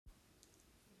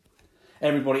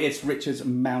Everybody, it's Richard's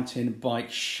Mountain Bike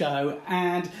Show,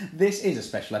 and this is a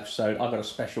special episode. I've got a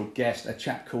special guest, a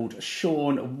chap called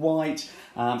Shaun White.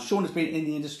 Shaun has been in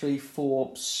the industry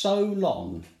for so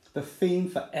long. The theme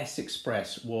for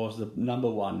S-Express was the number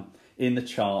one in the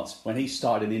charts when he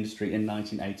started in the industry in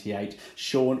 1988.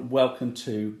 Shaun, welcome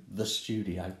to the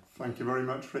studio. Thank you very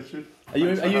much, Richard. Are you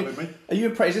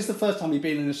impressed? Is this the first time you've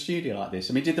been in a studio like this?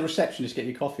 I mean, did the receptionist get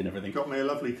you coffee and everything? Got me a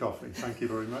lovely coffee. Thank you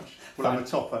very much. We'll have a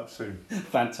top up soon.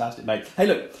 Fantastic, mate. Hey,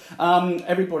 look,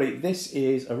 everybody, this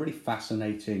is a really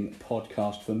fascinating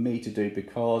podcast for me to do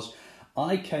because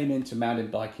I came into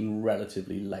mountain biking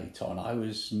relatively late on. I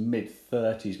was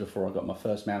mid-30s before I got my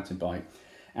first mountain bike.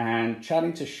 And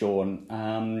chatting to Shaun,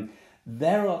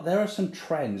 there are some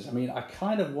trends. I mean, I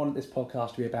kind of wanted this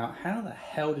podcast to be about how the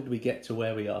hell did we get to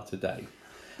where we are today,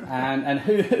 and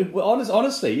who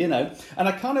honestly, you know. And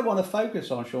I kind of want to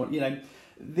focus on, Shaun, you know,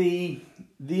 the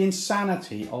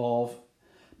insanity of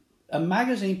a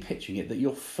magazine pitching it that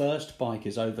your first bike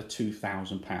is over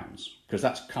 £2,000, because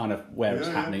that's kind of where it's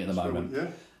happening at the moment. Yeah.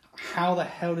 How the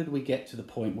hell did we get to the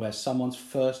point where someone's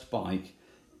first bike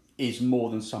is more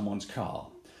than someone's car?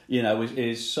 You know,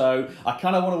 is so I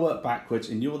kind of want to work backwards,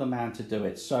 and you're the man to do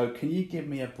it. So can you give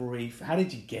me a brief, how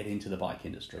did you get into the bike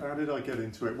industry? How did I get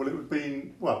into it? Well, it would have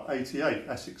been, 88,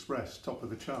 S-Express, top of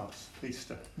the charts,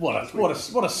 Easter. What a song that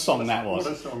was. What a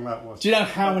song that was. Do you know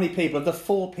how many people, of the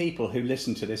 4 people who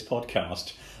listen to this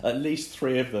podcast, at least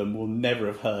 3 of them will never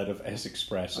have heard of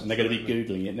S-Express, and they're going to be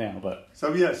Googling it now. But I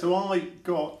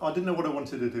didn't know what I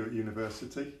wanted to do at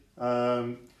university.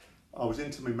 I was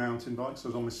into my mountain bikes. I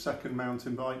was on my second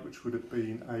mountain bike, which would have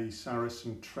been a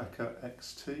Saracen Trekker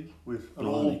XT with an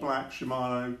all-black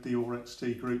Shimano Dior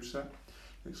XT group set,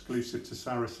 exclusive to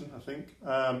Saracen, I think.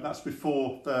 That's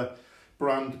before the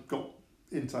brand got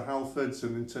into Halfords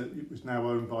and it was now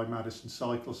owned by Madison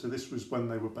Cycle. So this was when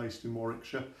they were based in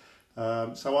Warwickshire.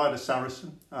 So I had a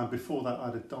Saracen. Before that, I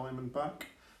had a Diamondback,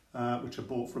 which I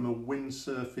bought from a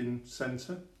windsurfing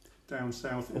centre down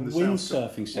south in the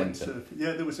windsurfing centre.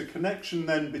 Yeah, there was a connection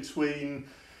then between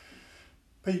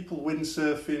people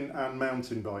windsurfing and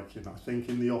mountain biking, I think,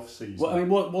 in the off season. Well, I mean,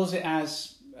 what was it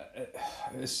as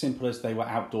simple as they were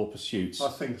outdoor pursuits?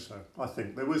 I think so. I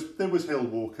think there was hill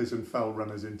walkers and fell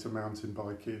runners into mountain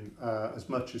biking as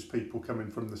much as people coming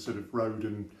from the sort of road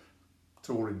and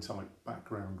touring type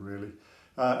background, really.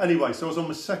 Anyway, so I was on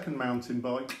my second mountain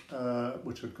bike,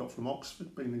 which I'd got from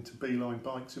Oxford, been into Beeline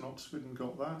Bikes in Oxford and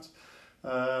got that.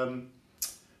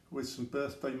 With some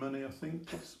birthday money, I think,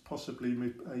 possibly my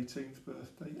 18th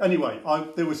birthday. Anyway,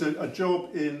 there was a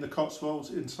job in the Cotswolds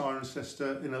in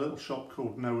Cirencester in a little shop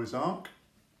called Noah's Ark.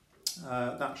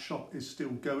 That shop is still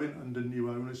going under new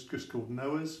owners, just called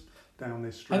Noah's, down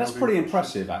this street. And that's pretty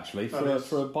impressive, actually,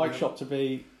 for a bike shop to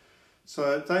be.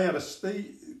 So they had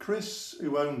Chris,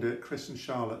 who owned it, Chris and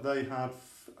Charlotte, they had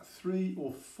 3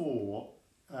 or 4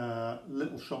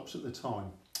 little shops at the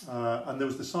time. And there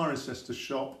was the Cirencester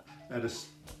shop.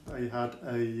 They had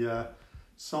a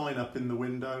sign up in the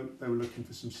window. They were looking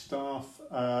for some staff.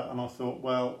 And I thought,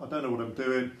 well, I don't know what I'm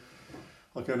doing.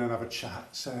 I'll go in and have a chat.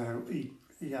 So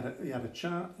he had a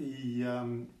chat. He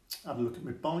had a look at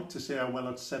my bike to see how well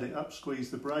I'd set it up, squeeze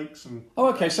the brakes, and. Oh,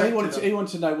 okay. So he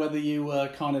wanted to know whether you were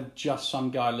kind of just some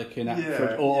guy looking at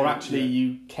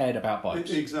you cared about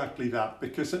bikes. Exactly that,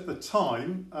 because at the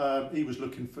time he was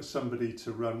looking for somebody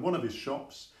to run one of his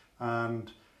shops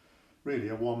and really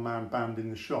a one-man band in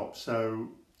the shop. So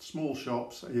small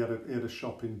shops. He had a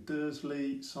shop in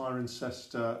Dursley,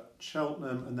 Cirencester,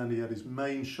 Cheltenham, and then he had his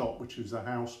main shop, which was a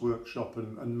house workshop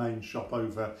and main shop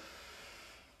over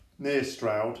near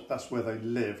Stroud. That's where they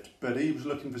lived. But he was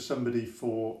looking for somebody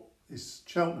for his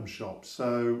Cheltenham shop.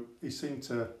 So he seemed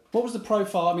to. What was the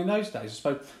profile? I mean, those days, I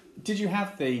suppose. Did you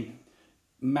have the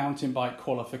mountain bike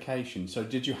qualification? So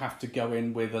did you have to go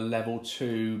in with a level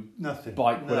 2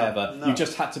 bike, whatever? No. You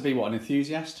just had to be what, an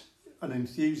enthusiast? An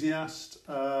enthusiast.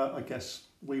 I guess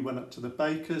we went up to the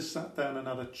Bakers, sat down and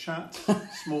had a chat.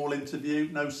 Small interview,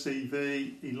 no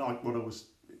CV. He liked what I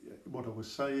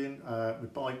was saying. My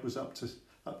bike was up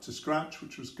to scratch,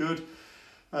 which was good.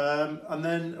 And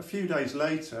then a few days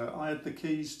later, I had the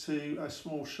keys to a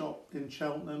small shop in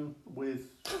Cheltenham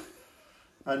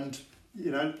and you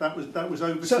know that was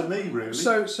over to me really.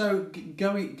 So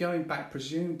going back,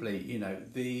 presumably, you know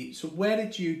where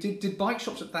did bike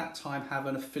shops at that time have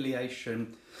an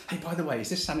affiliation? Hey, by the way, is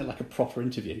this sounding like a proper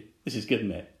interview? This is good,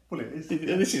 isn't it? Well, it is.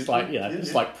 This is like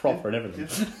it's like proper and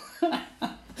everything. Yeah.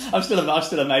 I'm still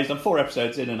amazed. I'm 4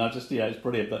 episodes in, and it's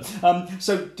brilliant. But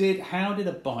how did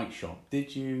a bike shop?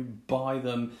 Did you buy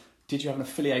them? did you have an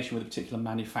affiliation with a particular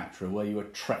manufacturer? Were you a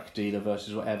Trek dealer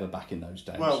versus whatever back in those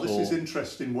days? Well, this is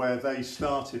interesting where they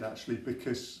started actually,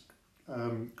 because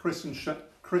Chris and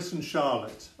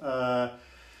Charlotte,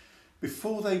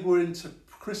 before they were into,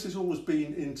 Chris has always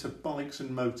been into bikes and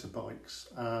motorbikes,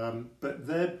 but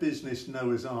their business,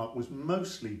 Noah's Ark, was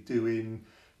mostly doing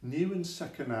new and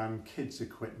second-hand kids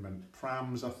equipment,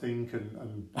 prams, I think,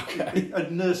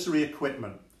 and nursery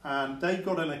equipment. And they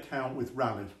got an account with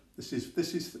Raleigh. This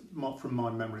is from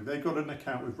my memory. They got an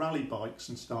account with Raleigh bikes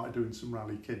and started doing some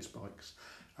Raleigh kids bikes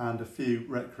and a few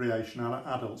recreational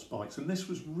adults bikes. And this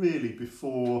was really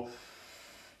before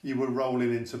you were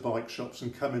rolling into bike shops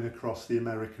and coming across the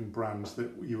American brands that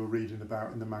you were reading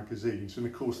about in the magazines. And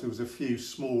of course there was a few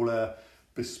smaller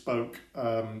bespoke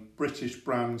British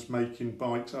brands making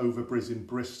bikes. Overbriz in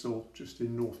Bristol, just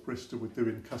in North Bristol, were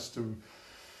doing custom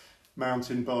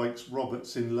mountain bikes.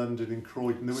 Roberts in London, in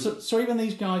Croydon. So even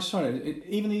these guys,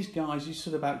 you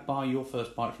sort of about buy your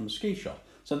first bike from a ski shop.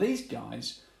 So these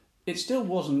guys,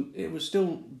 it was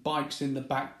still bikes in the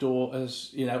back door, as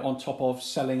you know, on top of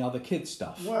selling other kids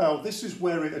stuff. Well, this is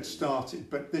where it had started,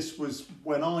 but this was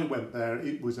when I went there.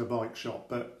 It was a bike shop,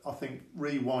 but I think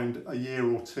rewind a year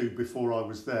or two before I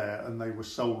was there, and they were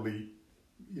solely,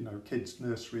 you know, kids'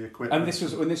 nursery equipment. And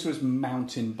this was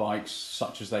mountain bikes,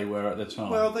 such as they were at the time.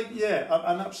 Well,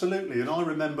 and absolutely. And I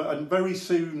remember, and very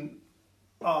soon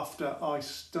after I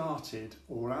started,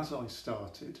 or as I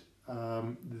started,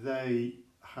 they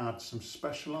had some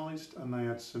Specialized and they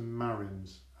had some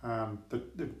Marins.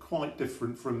 They're quite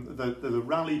different from the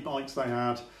rally bikes they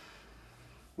had.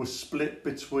 Was split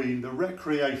between the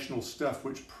recreational stuff,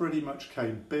 which pretty much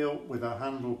came built with our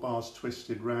handlebars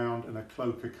twisted round and a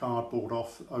cloak of cardboard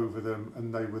off over them,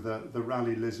 and they were the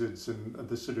Rally Lizards and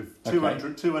the sort of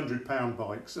 200 pound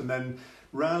bikes. And then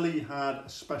Rally had a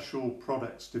special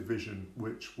products division,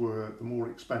 which were the more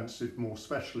expensive, more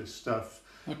specialist stuff.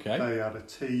 Okay. They had a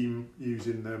team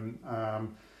using them.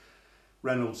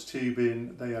 Reynolds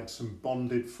tubing, they had some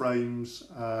bonded frames,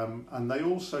 and they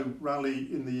also, Rally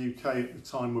in the UK at the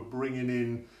time, were bringing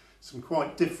in some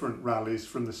quite different rallies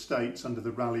from the States under the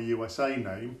Rally USA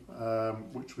name,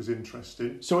 which was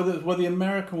interesting. So were the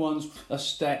American ones a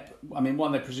step, I mean,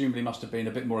 one, they presumably must have been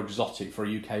a bit more exotic for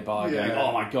a UK buyer, going,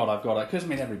 oh my God, I've got it, because I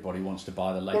mean, everybody wants to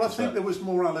buy the latest. Well, I think there was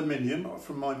more aluminium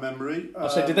from my memory.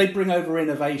 So did they bring over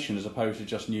innovation as opposed to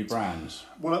just new brands?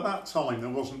 Well, at that time, there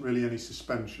wasn't really any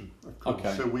suspension, of course.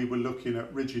 Okay. So we were looking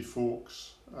at rigid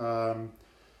forks,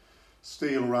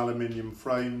 steel or aluminium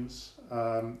frames,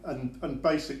 and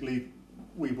basically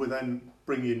we were then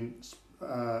bringing.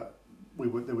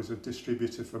 There was a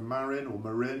distributor for Marin or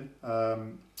Marin,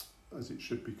 as it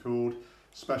should be called,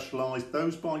 Specialized.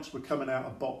 Those bikes were coming out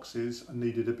of boxes and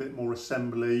needed a bit more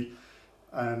assembly,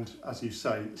 and as you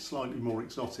say, slightly more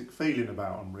exotic feeling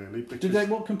about them, really.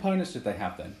 What components did they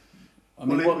have then? I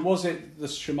mean, was it the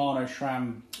Shimano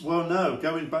SRAM? Well, no.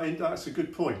 Going back, that's a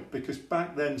good point, because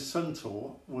back then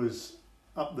Suntour was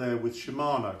up there with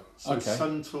Shimano. So okay.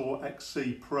 Suntour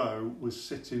XC Pro was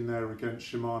sitting there against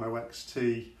Shimano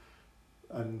XT,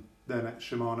 and then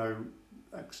Shimano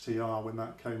XTR when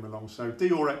that came along. So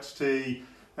Dior XT,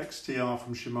 XTR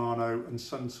from Shimano, and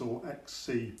Suntour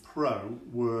XC Pro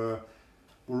were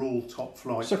all top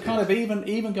flight. So kind of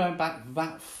even going back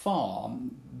that far,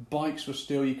 bikes were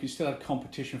still, you could still have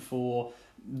competition for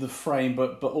the frame,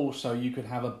 but also you could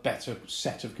have a better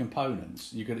set of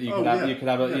components. You could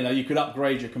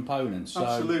upgrade your components. So.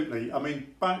 Absolutely. I mean,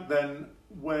 back then,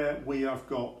 where we've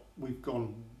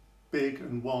gone big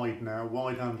and wide now,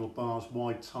 wide handlebars,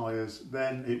 wide tyres.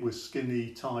 Then it was skinny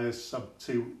tyres, sub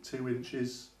 2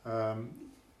 inches,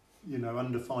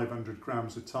 under 500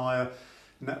 grams of tyre.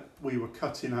 We were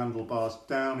cutting handlebars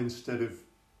down instead of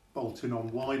bolting on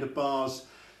wider bars.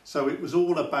 So it was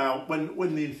all about,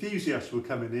 when the enthusiasts were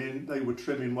coming in, they were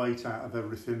trimming weight out of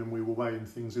everything, and we were weighing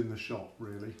things in the shop,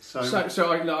 really. So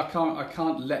I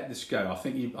can't let this go. I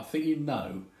think you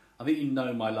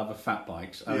know my love of fat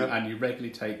bikes, and you regularly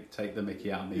take the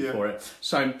mickey out of me for it.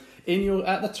 So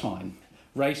at the time,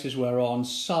 races were on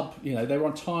they were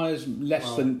on tyres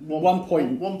less than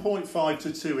 1.5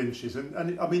 to 2 inches,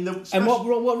 and I mean,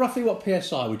 roughly what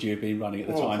PSI would you have been running at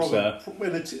the time, sir?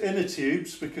 Inner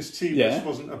tubes, because tubeless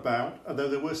wasn't about, although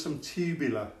there were some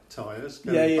tubular tyres.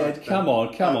 Come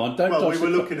on, don't. We were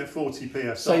looking at 40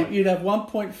 PSI. So you'd have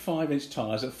 1.5 inch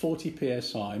tyres at 40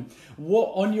 PSI.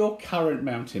 What on your current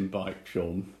mountain bike,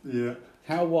 Sean? Yeah.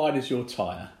 How wide is your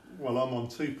tyre? Well, I'm on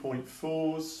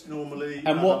 2.4s normally.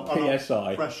 And what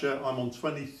PSI? Pressure, I'm on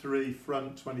 23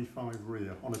 front, 25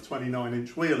 rear, on a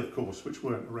 29-inch wheel, of course, which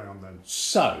weren't around then.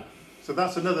 So, So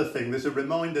that's another thing. There's a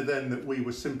reminder then that we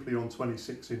were simply on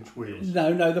 26-inch wheels.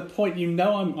 No. The point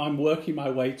I'm working my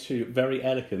way to very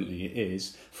elegantly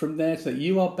is from there to that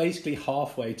you are basically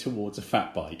halfway towards a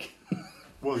fat bike.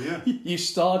 Well, yeah. You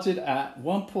started at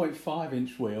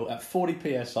 1.5-inch wheel at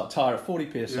 40 psi, tyre at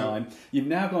 40 psi. Yeah. You've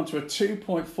now gone to a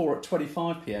 2.4 at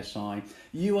 25 psi.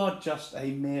 You are just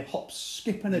a mere hop,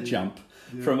 skip and a jump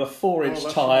from a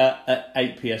 4-inch tyre at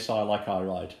 8 psi like I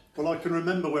ride. Well, I can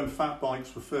remember when fat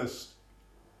bikes were first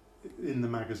in the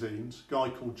magazines. A guy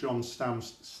called John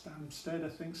Stamsted, I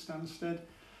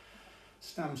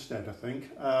think.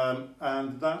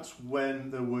 And that's when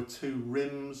there were two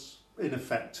rims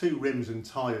and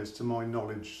tyres, to my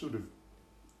knowledge, sort of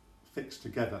fixed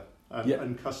together.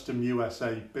 And custom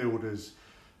USA builders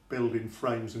building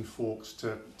frames and forks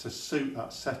to suit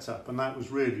that setup. And that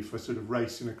was really for sort of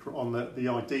racing on the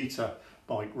IDITA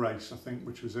bike race, I think,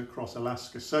 which was across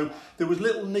Alaska. So there was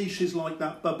little niches like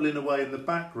that bubbling away in the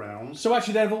background. So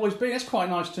actually there have always been, that's quite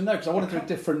nice to know, because I wanted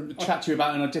to chat to you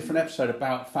about in a different episode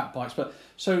about fat bikes. But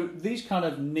so these kind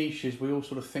of niches we all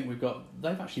sort of think we've got,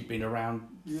 they've actually been around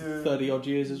 30 odd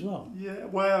years as well. Yeah,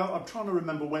 well, I'm trying to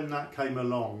remember when that came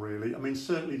along, really. I mean,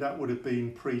 certainly that would have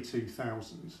been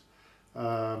pre-2000s.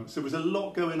 So there was a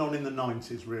lot going on in the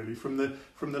 90s, really, from the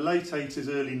late 80s,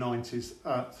 early 90s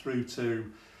through to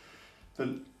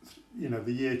the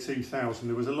year 2000.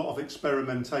 There was a lot of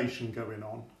experimentation going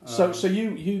on. So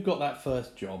you got that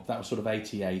first job, that was sort of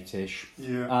 88ish.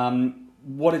 Yeah.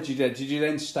 What did you do? Did you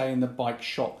then stay in the bike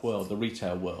shop world, the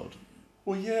retail world?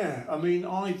 Well, yeah. I mean,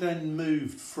 I then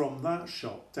moved from that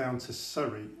shop down to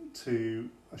Surrey to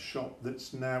a shop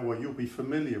that's now, well, you'll be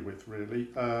familiar with, really.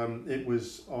 It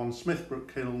was on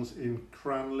Smithbrook Kilns in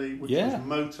Cranley, which was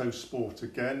Motosport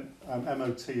again,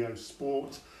 MOTO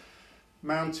Sport.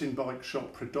 Mountain bike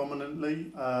shop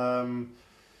predominantly.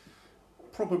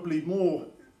 Probably more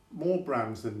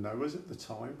brands than Noah's at the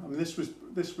time. I mean, this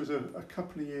was a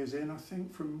couple of years in, I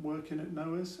think, from working at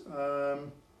Noah's. I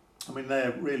mean,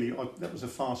 that was a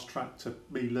fast track to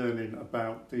me learning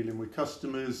about dealing with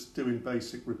customers, doing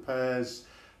basic repairs,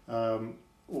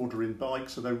 ordering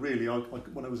bikes. So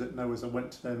when I was at Noah's, I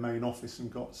went to their main office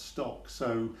and got stock,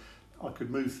 so I could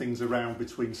move things around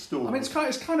between stores. I mean,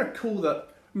 it's kind of cool that.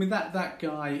 I mean, that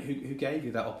guy who gave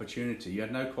you that opportunity, you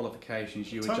had no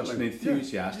qualifications, you were just an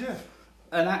enthusiast,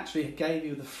 and actually gave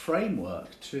you the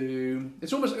framework to...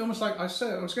 It's almost like I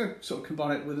said, I was going to sort of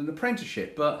combine it with an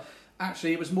apprenticeship, but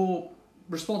actually it was more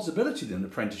responsibility than an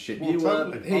apprenticeship. Well, you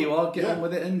are, get on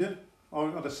with it. And I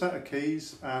had a set of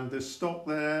keys and there's stock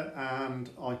there, and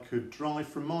I could drive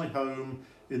from my home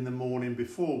in the morning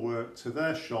before work to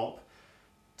their shop,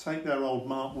 take their old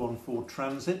Mark 1 Ford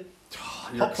Transit.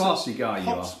 You're a classy guy,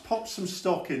 Pop some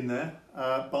stock in there,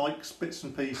 bikes, bits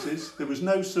and pieces. There was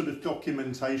no sort of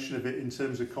documentation of it in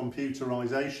terms of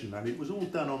computerisation then. It was all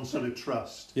done on sort of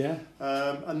trust. Yeah.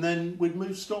 And then we'd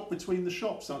move stock between the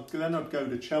shops. Then I'd go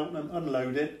to Cheltenham,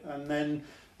 unload it, and then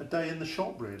a day in the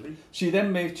shop, really. So you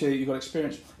then moved to, you got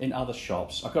experience in other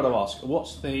shops. I've got to ask,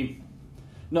 what's the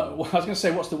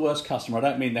worst customer? I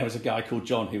don't mean there was a guy called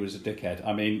John who was a dickhead.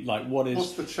 I mean, like,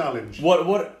 what's the challenge?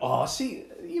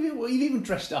 You've even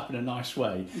dressed up in a nice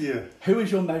way. Yeah. Who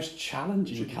is your most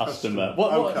challenging customer?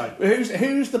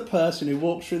 Who's the person who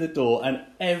walks through the door and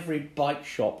every bike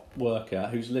shop worker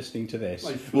who's listening to this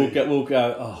will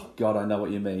go, oh God, I know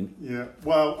what you mean. Yeah.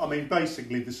 Well, I mean,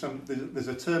 basically, there's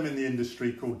a term in the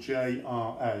industry called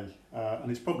JRA,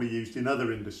 and it's probably used in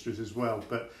other industries as well,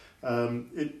 but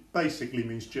it basically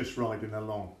means just riding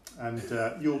along. And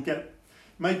you'll get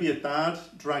maybe a dad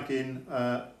dragging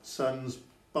son's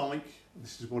bike.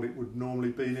 This is what it would normally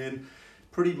been in.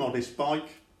 Pretty modest bike,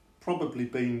 probably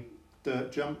been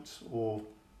dirt jumped or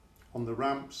on the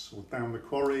ramps or down the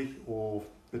quarry or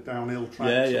the downhill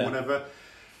tracks or whatever.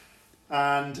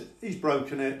 And he's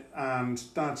broken it, and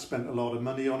Dad spent a lot of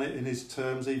money on it in his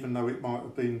terms, even though it might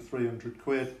have been 300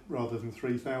 quid rather than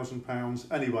 £3,000.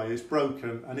 Anyway, it's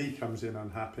broken and he comes in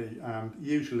unhappy, and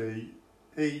usually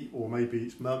he, or maybe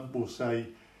his mum, will say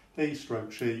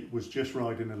she was just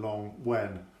riding along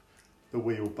when the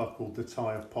wheel buckled, the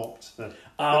tyre popped. The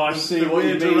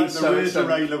rear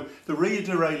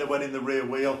derailleur went in the rear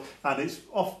wheel, and it's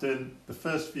often the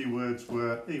first few words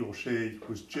were he or she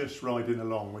was just riding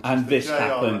along. Which and is this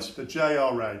happened. The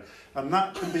JRA. And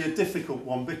that can be a difficult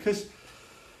one because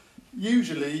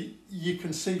usually you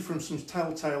can see from some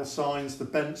telltale signs, the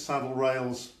bent saddle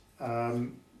rails,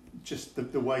 just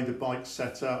the way the bike's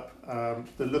set up,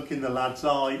 the look in the lad's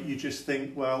eye, you just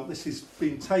think, well, this has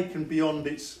been taken beyond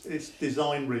its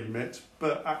design remit,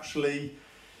 but actually...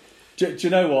 Do you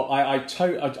know what? I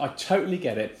totally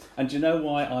get it. And do you know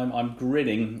why I'm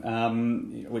grinning,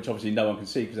 which obviously no one can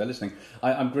see because they're listening.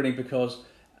 I'm grinning because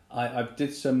I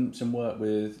did some work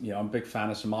with, I'm a big fan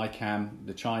of some ICAM,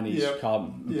 the Chinese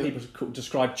carbon. Yep. People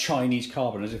describe Chinese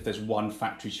carbon as if there's one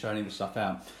factory churning the stuff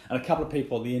out. And a couple of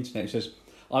people on the internet says,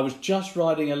 I was just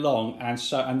riding along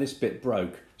and this bit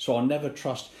broke, so I'll never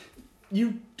trust.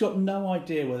 You've got no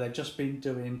idea where they've just been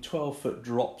doing 12-foot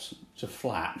drops to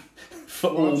flat for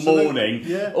all morning,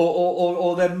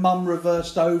 or their mum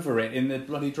reversed over it in the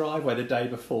bloody driveway the day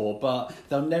before, but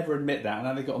they'll never admit that. And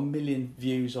now they've got 1 million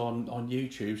views on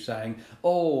YouTube saying,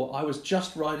 I was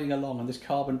just riding along and this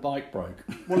carbon bike broke.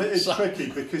 Well, it is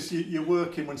tricky because you're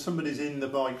working when somebody's in the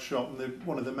bike shop, and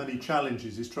one of the many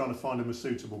challenges is trying to find them a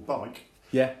suitable bike.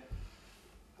 Yeah.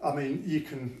 I mean, you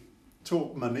can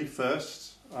talk money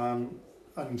first.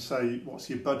 And say, what's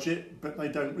your budget? But they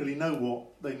don't really know what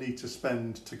they need to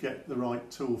spend to get the right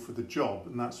tool for the job.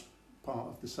 And that's part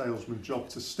of the salesman's job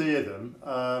to steer them.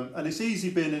 And it's easy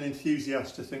being an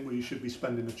enthusiast to think, well, you should be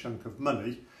spending a chunk of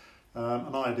money.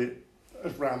 And I had it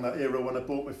around that era when I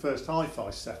bought my first hi-fi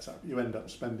setup. You end up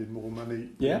spending more money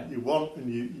than you want,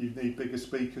 and you need bigger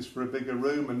speakers for a bigger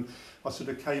room. And I sort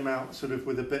of came out sort of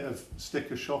with a bit of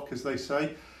sticker shock, as they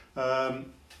say.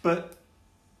 But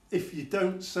if you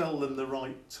don't sell them the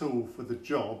right tool for the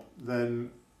job,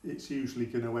 then it's usually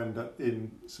going to end up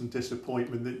in some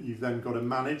disappointment that you've then got to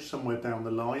manage somewhere down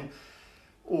the line,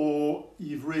 or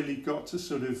you've really got to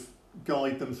sort of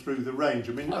guide them through the range.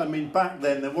 I mean, back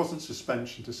then there wasn't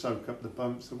suspension to soak up the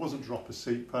bumps, there wasn't drop a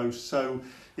seat post, so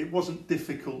it wasn't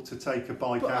difficult to take a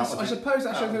bike out of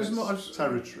its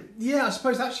territory. Yeah, I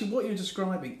suppose actually what you're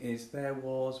describing is there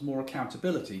was more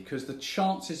accountability, because the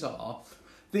chances are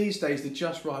these days, they're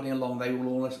just riding along, they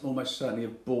will almost certainly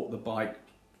have bought the bike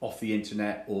off the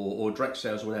internet or direct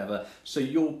sales or whatever, so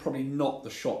you're probably not the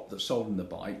shop that sold them the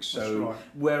bike. So, that's right.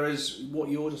 Whereas what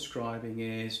you're describing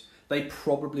is they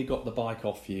probably got the bike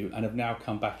off you and have now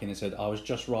come back in and said, I was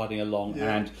just riding along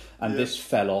and this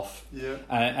fell off. Yeah.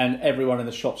 And everyone in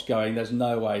the shop's going, there's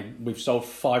no way. We've sold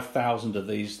 5,000 of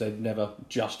these. They've never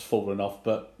just fallen off.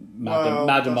 But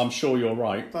madam, I'm sure you're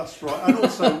right. That's right. And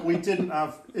also, we didn't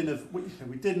have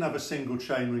a single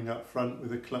chain ring up front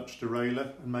with a clutch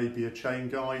derailleur and maybe a chain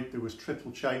guide. There was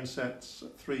triple chain sets,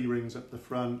 3 rings up the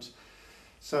front,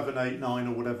 7, 8, 9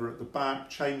 or whatever at the back,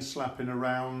 chain slapping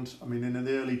around. I mean, in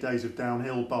the early days of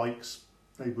downhill bikes,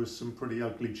 there was some pretty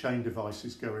ugly chain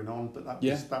devices going on, but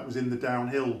that was in the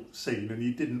downhill scene, and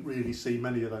you didn't really see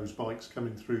many of those bikes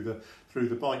coming through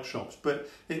the bike shops. But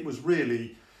it was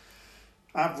really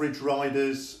average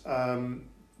riders,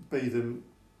 be them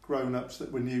grown-ups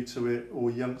that were new to it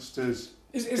or youngsters.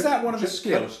 Is that one of the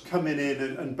skills? Coming in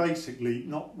and basically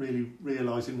not really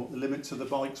realising what the limits of the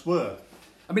bikes were.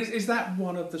 I mean, is that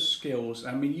one of the skills?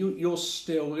 I mean, you're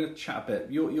still, we're going to chat a bit,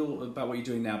 you're about what you're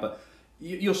doing now, but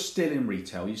you're still in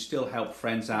retail, you still help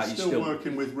friends out. You're still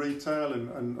working with retail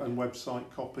and website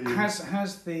copy.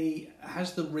 Has the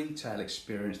retail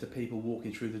experience, the people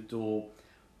walking through the door,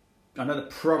 I know the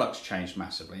products changed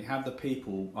massively. Have the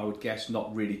people, I would guess,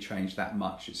 not really changed that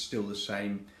much? It's still the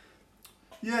same.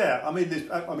 Yeah, I mean,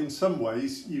 in some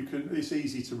ways, it's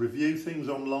easy to review things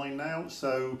online now,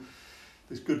 so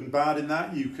there's good and bad in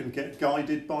that. You can get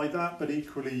guided by that, but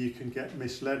equally you can get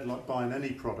misled, like buying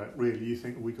any product, really. You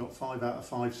think, we got 5 out of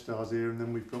 5 stars here, and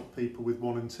then we've got people with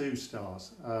 1 and 2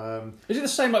 stars. Is it the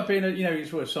same like being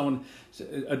someone,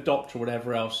 a doctor or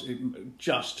whatever else,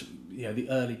 just, the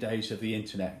early days of the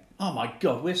internet? Oh my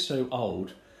God, we're so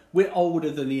old. We're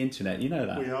older than the internet, you know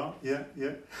that? We are,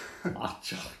 yeah. Oh,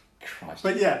 Christ.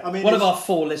 But yeah, I mean, one of our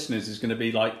 4 listeners is going to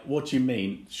be like, "What do you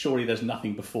mean? Surely there's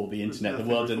nothing before the internet. The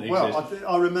world didn't exist."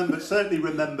 Well, I certainly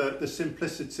remember the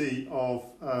simplicity of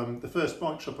the first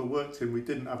bike shop I worked in. We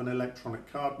didn't have an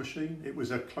electronic card machine. It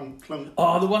was a clunk.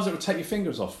 Oh, the ones that would take your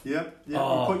fingers off. Yeah.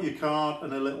 Oh. You put your card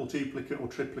and a little duplicate or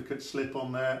triplicate slip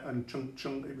on there, and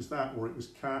chunk. It was that, or it was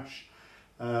cash.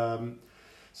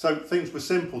 So things were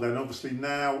simple then. Obviously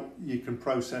now you can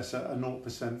process a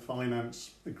 0%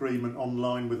 finance agreement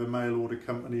online with a mail order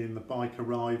company, and the bike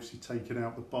arrives, you take it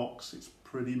out the box, it's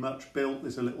pretty much built.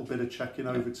 There's a little bit of checking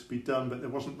over to be done, but there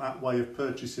wasn't that way of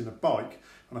purchasing a bike.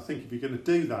 And I think if you're going to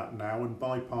do that now and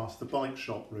bypass the bike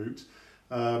shop route,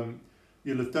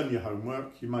 you'll have done your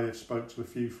homework. You may have spoke to a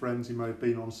few friends, you may have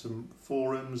been on some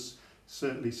forums,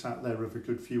 certainly sat there with a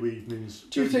good few evenings.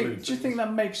 Do you think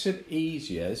that makes it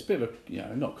easier? It's a bit of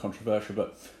a, not controversial,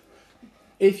 but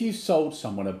if you sold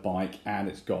someone a bike and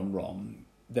it's gone wrong,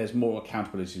 there's more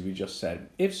accountability, as we just said.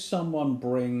 If someone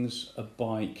brings a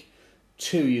bike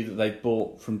to you that they've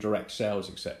bought from direct sales,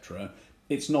 etc.,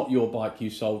 it's not your bike you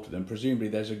sold to them. Presumably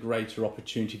there's a greater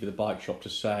opportunity for the bike shop to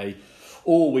say,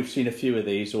 oh, we've seen a few of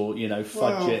these, or,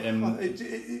 fudge it. And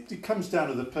it comes down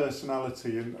to the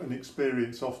personality and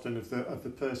experience often of the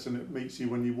person that meets you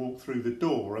when you walk through the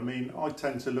door. I mean, I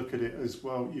tend to look at it as,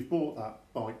 well, you've bought that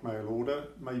bike mail order,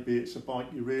 maybe it's a bike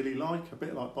you really like, a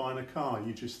bit like buying a car.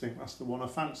 You just think, that's the one I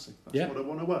fancy, that's what I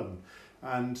want to own.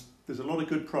 And there's a lot of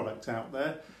good product out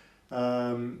there.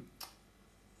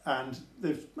 And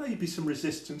there's maybe some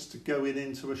resistance to going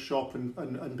into a shop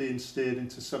and being steered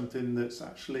into something that's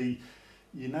actually,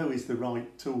 is the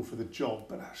right tool for the job,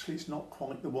 but actually it's not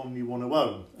quite the one you want to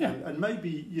own. Yeah. And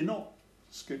maybe you're not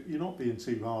being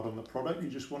too hard on the product. You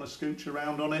just want to scooch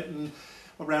around on it and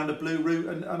around a blue route.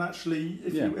 And actually,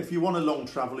 if you want a long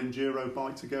travel enduro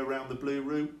bike to go around the blue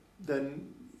route,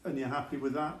 and you're happy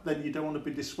with that, then you don't want to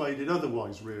be dissuaded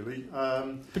otherwise, really.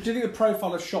 But do you think the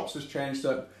profile of shops has changed,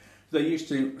 that they used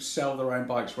to sell their own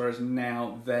bikes, whereas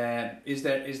now is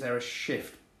there a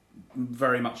shift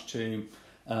very much to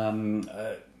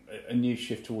a new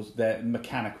shift towards their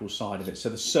mechanical side of it? So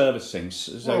the servicing,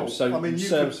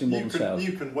 servicing more than sales.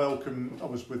 You can welcome. I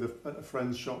was with a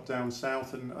friend's shop down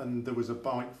south, and there was a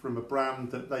bike from a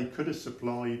brand that they could have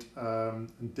supplied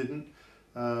and didn't.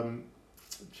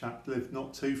 Chap lived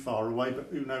not too far away, but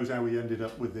who knows how he ended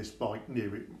up with this bike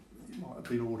near it. It might have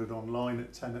been ordered online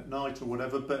at 10 at night or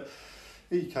whatever, but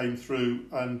he came through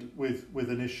and with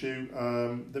an issue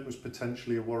that was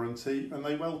potentially a warranty, and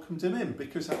they welcomed him in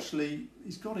because actually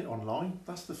he's got it online.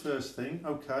 That's the first thing,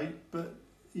 okay, but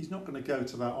he's not going to go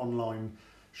to that online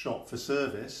shop for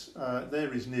service.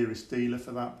 They're his nearest dealer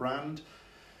for that brand.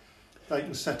 They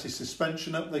can set his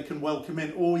suspension up, they can welcome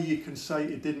in, or you can say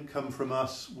it didn't come from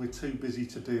us, we're too busy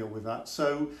to deal with that.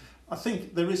 So I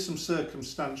think there is some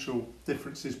circumstantial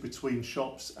differences between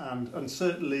shops, and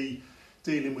certainly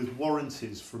dealing with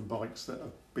warranties from bikes that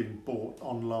have been bought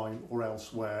online or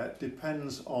elsewhere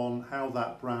depends on how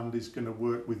that brand is going to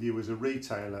work with you as a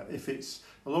retailer. If it's,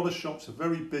 a lot of shops are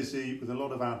very busy with a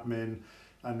lot of admin,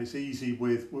 and it's easy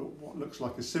with what looks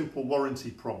like a simple warranty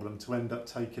problem to end up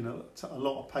taking a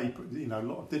lot of paper, a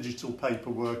lot of digital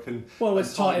paperwork and. Well,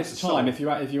 it's time if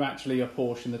you actually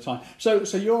apportion the time. So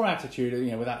your attitude,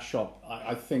 with that shop,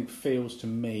 I think feels to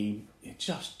me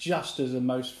just as a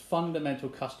most fundamental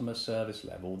customer service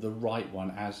level, the right one,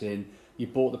 as in you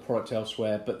bought the product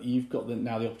elsewhere, but you've got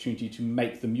now the opportunity to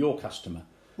make them your customer.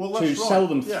 Well, that's sell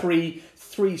them three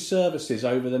services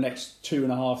over the next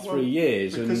 2.5, 3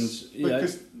 years, because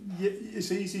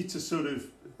it's easy to sort of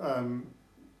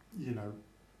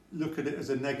look at it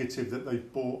as a negative that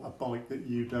they've bought a bike that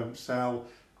you don't sell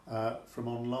from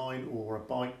online, or a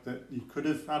bike that you could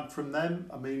have had from them.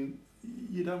 I mean,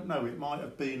 you don't know. It might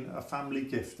have been a family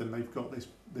gift, and they've got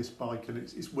this bike, and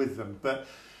it's with them, but.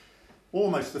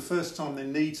 Almost the first time they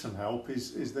need some help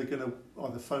is they're going to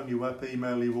either phone you up,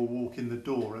 email you, or walk in the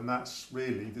door, and that's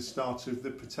really the start of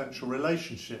the potential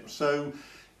relationship. So,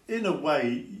 in a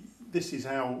way, this is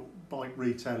how bike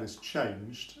retail has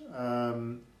changed.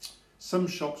 Some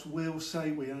shops will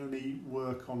say we only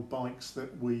work on bikes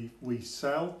that we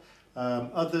sell.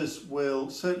 Others will,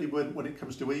 certainly when it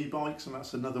comes to e-bikes, and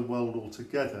that's another world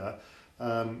altogether,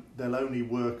 they'll only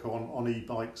work on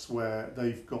e-bikes where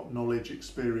they've got knowledge,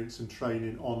 experience and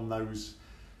training on those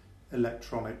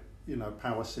electronic,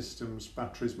 power systems,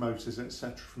 batteries, motors,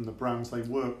 etc. from the brands they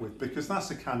work with, because that's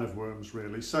a can of worms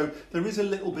really. So there is a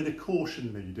little bit of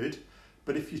caution needed,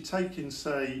 but if you're taking,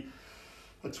 say,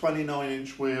 a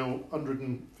 29-inch wheel,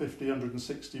 150,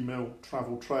 160mm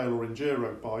travel trail or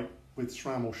enduro bike, with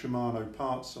SRAM or Shimano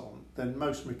parts on, then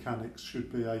most mechanics should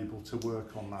be able to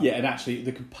work on that. Yeah, and actually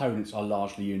the components are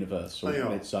largely universal. They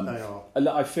are. They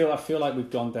are. I feel like we've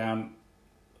gone down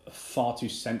a far too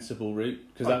sensible route,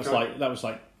 because that was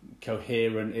like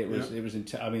coherent. It was.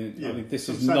 I mean, this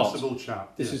is not sensible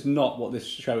chap. This is not what this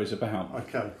show is about.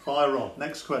 Okay, fire on.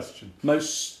 Next question.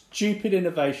 Most stupid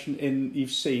innovation you've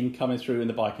seen coming through in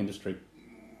the bike industry.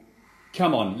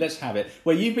 Come on, let's have it.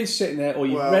 Where you've been sitting there, or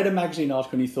you've read a magazine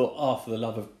article and you thought, oh, for the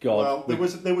love of God. Well,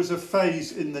 there was a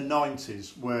phase in the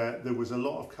 90s where there was a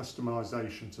lot of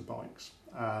customisation to bikes,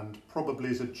 and probably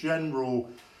as a general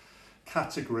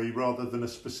category rather than a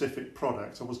specific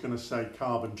product. I was going to say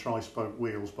carbon tri-spoke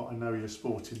wheels, but I know you're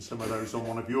sporting some of those on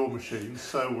one of your machines,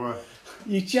 so...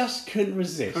 you just couldn't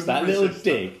resist that little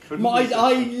dig.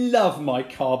 I love my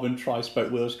carbon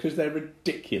tri-spoke wheels because they're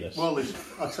ridiculous. Well,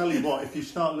 I tell you what, if you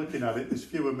start looking at it, there's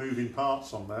fewer moving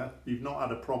parts on there. You've not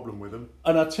had a problem with them.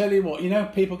 And I tell you what,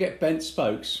 people get bent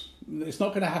spokes. It's not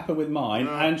going to happen with mine.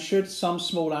 No. And should some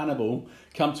small animal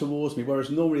come towards me, whereas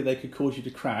normally they could cause you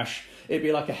to crash, it'd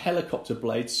be like a helicopter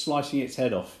blade slicing its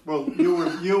head off. Well,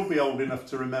 you'll be old enough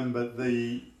to remember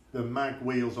the mag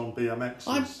wheels on BMXs.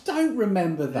 I don't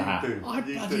remember that. You do. I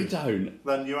bloody don't.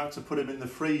 Then you had to put them in the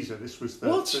freezer. This was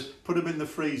put them in the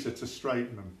freezer to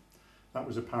straighten them. That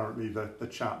was apparently the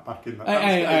chat back in the...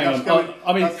 Hang on.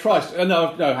 Christ.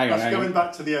 No, hang on. That's going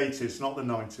back to the 80s, not the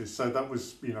 90s. So that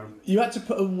was, You had to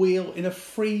put a wheel in a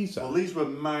freezer? Well, these were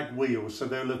mag wheels, so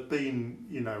they'll have been,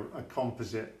 a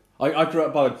composite. I grew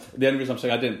up, by the only reason I'm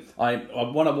saying I didn't, I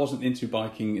wasn't into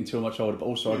biking until much older, but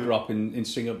also I grew up in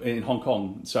Singapore, in Hong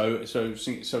Kong, so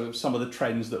some of the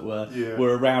trends that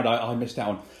were around I missed out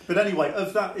on. But anyway,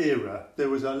 of that era, there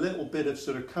was a little bit of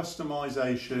sort of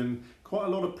customisation, quite a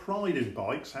lot of pride in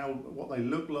bikes, what they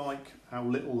looked like, how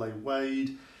little they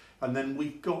weighed, and then we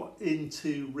got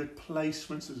into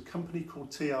replacements. There's a company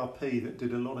called TRP that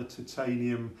did a lot of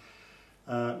titanium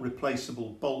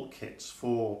replaceable bolt kits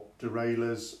for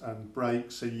derailleurs and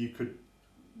brakes, so you could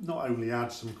not only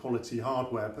add some quality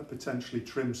hardware but potentially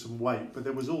trim some weight. But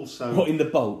there was also what in the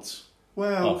bolts.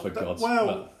 Well,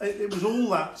 it was all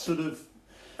that sort of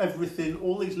everything.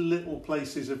 All these little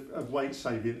places of weight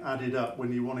saving added up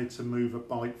when you wanted to move a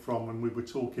bike from, and we were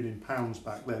talking in pounds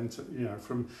back then, to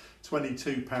from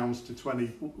 £22 to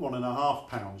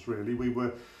 £21.5. Really, we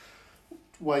were.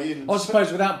 I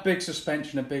suppose without big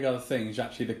suspension and big other things,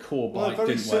 actually the core bike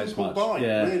didn't weigh as much.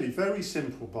 Really, very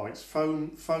simple bikes.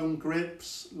 Foam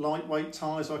grips, lightweight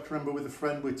tyres. I can remember with a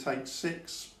friend we'd take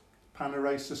 6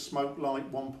 Panaracer Smokelight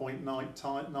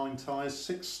 1.9 tyres,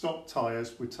 6 stock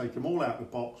tyres. We'd take them all out of the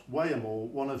box, weigh them all.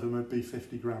 One of them would be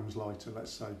 50 grams lighter,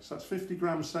 let's say. So that's 50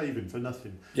 grams saving for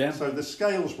nothing. Yeah. So the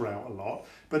scales were out a lot,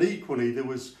 but equally there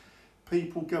was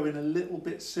people going a little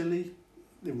bit silly.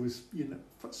 There was,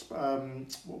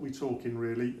 what we're talking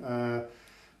really,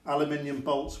 aluminium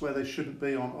bolts where they shouldn't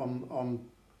be on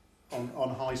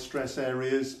high stress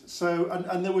areas. So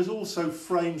and there was also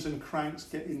frames and cranks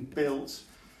getting built,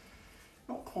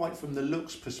 not quite from the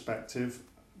looks perspective,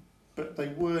 but they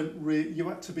weren't really. You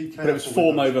had to be careful. But it was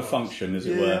form over function, as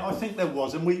it were. Yeah, I think there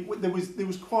was, and there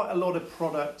was quite a lot of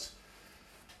product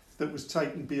that was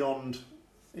taken beyond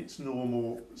its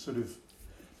normal sort of.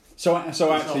 So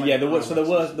actually, yeah, the worst.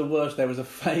 There was a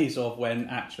phase of when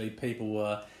actually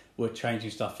people were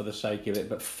changing stuff for the sake of it,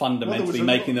 but fundamentally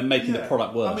making the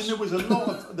product worse. I mean, there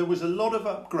was a lot of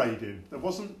upgrading. There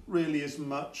wasn't really as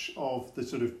much of the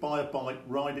sort of buy a bike,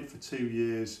 ride it for 2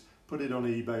 years, put it on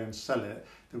eBay and sell it.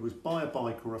 There was buy a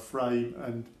bike or a frame,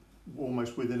 and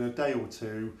almost within a day or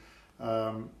two,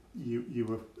 you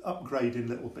were upgrading a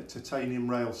little bit, titanium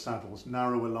rail saddles,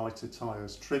 narrower, lighter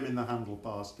tyres, trimming the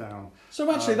handlebars down. So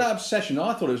actually that obsession,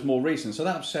 I thought it was more recent, so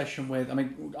that obsession with,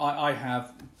 I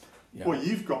have... Yeah. Well,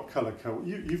 you've got colour code.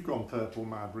 You've gone purple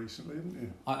mad recently, haven't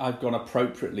you? I've gone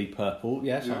appropriately purple,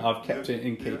 yes. Yeah, I've kept it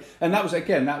in key. Yeah. And that was a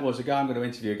guy I'm going to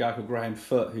interview, a guy called Graham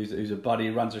Foote, who's a buddy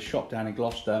who runs a shop down in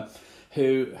Gloucester,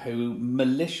 who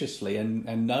maliciously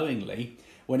and knowingly,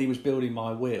 when he was building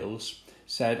my wheels,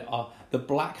 said, the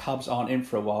black hubs aren't in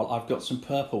for a while, I've got some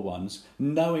purple ones,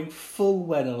 knowing full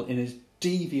well in his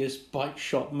devious bike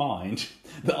shop mind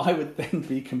that I would then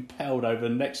be compelled over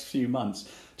the next few months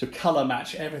to colour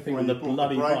match everything on the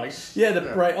bloody bike. Yeah, the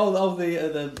brake.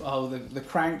 The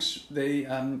cranks.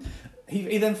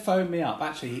 He then phoned me up.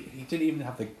 Actually, he didn't even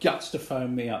have the guts to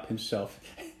phone me up himself.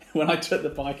 When I took the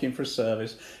bike in for a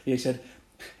service, he said,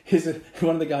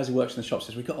 one of the guys who works in the shop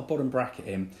says, we've got a bottom bracket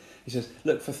in. He says,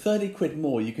 look, for 30 quid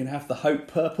more, you can have the Hope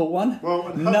purple one,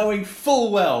 knowing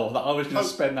full well that I was going to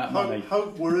spend that money.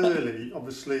 Hope were early,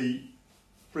 obviously,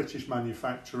 British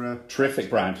manufacturer. Terrific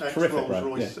brand.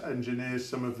 Rolls-Royce engineers,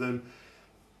 some of them,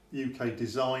 UK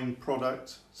design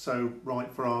product, so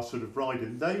right for our sort of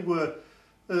riding. They were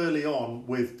early on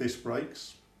with disc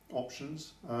brakes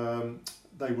options.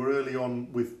 They were early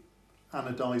on with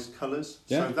anodised colours.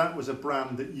 Yeah. So that was a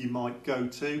brand that you might go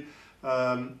to.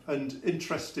 And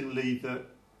interestingly, the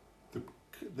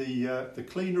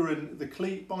cleaner and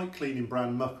bike cleaning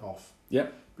brand Muc-Off. Yeah.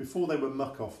 Before they were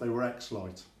Muc-Off, they were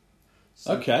X-Lite.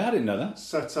 Okay, I didn't know that.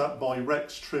 Set up by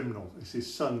Rex Trimnell. It's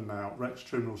his son now. Rex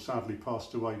Trimnell sadly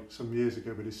passed away some years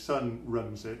ago, but his son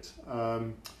runs it.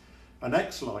 And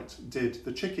X-Lite did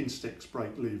the chicken sticks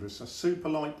brake levers, so super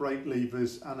light brake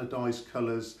levers, anodised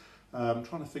colours. I'm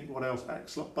trying to think what else.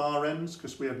 X-Lite bar ends,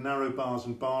 because we had narrow bars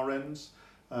and bar ends.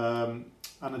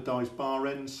 Anodised bar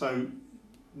ends, so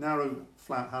narrow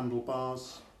flat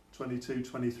handlebars, 22,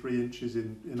 23 inches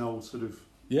in old sort of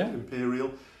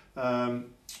Imperial.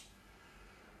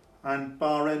 And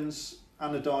bar ends,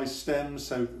 anodised stems,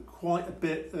 so quite a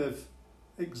bit of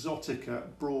Exotica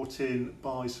brought in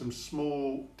by some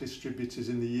small distributors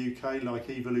in the UK, like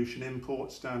Evolution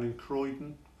Imports down in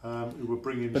Croydon, who were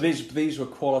bringing. But these were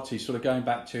quality, sort of going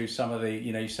back to some of the,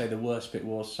 you say the worst bit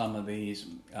was some of these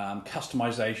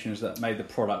customisations that made the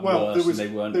product worse, and they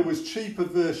weren't. There was cheaper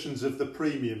versions of the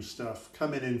premium stuff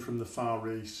coming in from the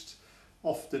Far East,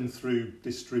 often through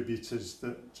distributors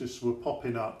that just were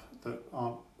popping up that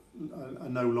are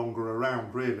no longer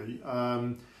around, really.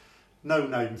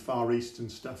 No-name Far Eastern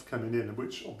stuff coming in,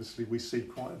 which obviously we see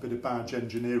quite a bit of badge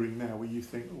engineering now, where you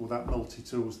think, oh, that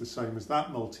multi-tool's the same as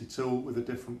that multi-tool with a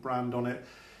different brand on it.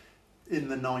 In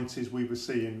the 90s, we were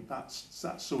seeing that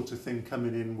sort of thing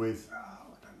coming in with, I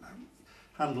don't know,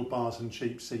 handlebars and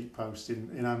cheap seat posts in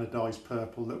anodised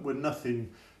purple that were nothing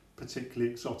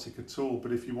particularly exotic at all.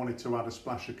 But if you wanted to add a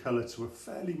splash of colour to a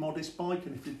fairly modest bike,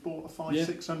 and if you'd bought a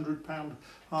 £500-600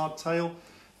 hardtail,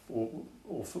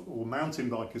 or mountain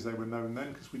bike as they were known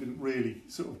then, because we didn't really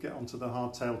sort of get onto the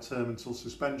hardtail term until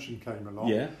suspension came along.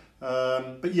 Yeah.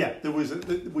 But yeah,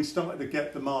 we started to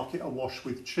get the market awash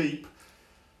with cheap,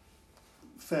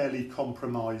 fairly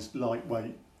compromised,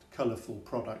 lightweight, colourful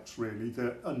products, really,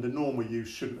 that under normal use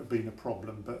shouldn't have been a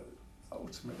problem, but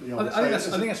ultimately I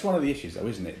think that's one of the issues, though,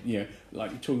 isn't it?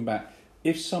 Like you're talking about,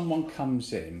 if someone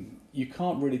comes in, you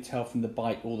can't really tell from the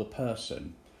bike or the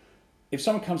person. If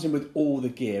someone comes in with all the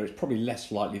gear, it's probably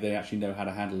less likely they actually know how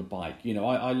to handle a bike.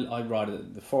 I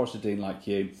ride the Forester Dean like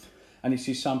you, and you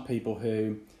see some people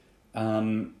who,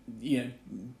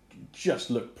 just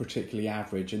look particularly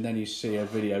average, and then you see a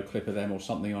video clip of them or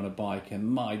something on a bike, and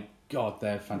my God,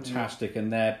 they're fantastic,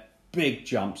 and they're big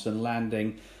jumps and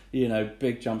landing,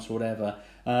 big jumps or whatever.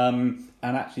 And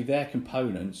actually their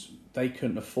components, they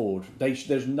couldn't afford.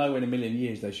 There's no in a million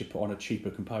years they should put on a cheaper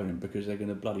component, because they're going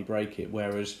to bloody break it,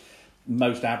 whereas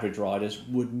most average riders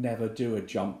would never do a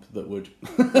jump that would,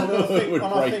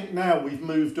 I think now we've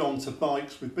moved on to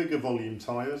bikes with bigger volume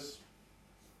tyres,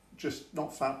 just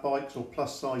not fat bikes or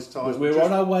plus size tyres. We're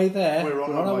on our way there. We're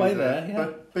on our way there. Yeah.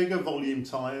 But bigger volume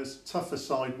tyres, tougher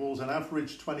sidewalls, an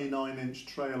average 29-inch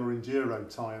trail or enduro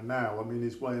tyre now,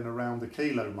 is weighing around the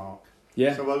kilo mark.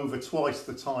 Yeah. So over twice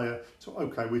the tyre.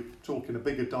 Okay, we're talking a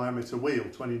bigger diameter wheel,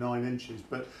 29 inches,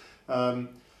 but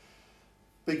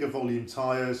bigger volume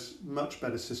tyres, much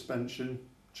better suspension.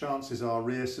 Chances are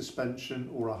rear suspension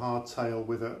or a hardtail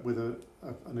with an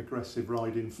aggressive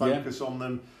riding focus on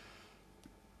them.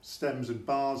 Stems and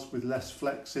bars with less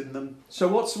flex in them. So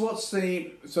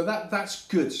that's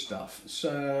good stuff.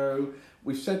 So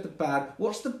we've said the bad.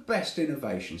 What's the best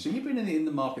innovation? So you've been in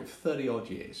the market for 30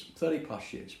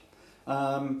 plus years.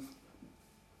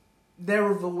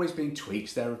 There have always been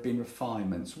tweaks. There have been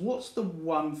refinements. What's the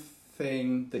one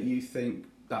thing that you think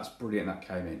that's brilliant that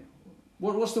came in?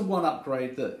 What's the one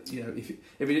upgrade that if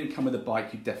it didn't come with a bike,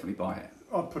 you'd definitely buy it?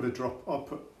 I'd put a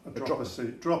dropper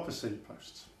seat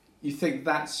post. You think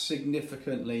that's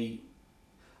significantly?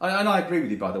 And I agree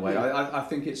with you, by the way. Yeah. I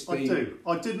think it's the.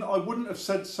 I do. I wouldn't have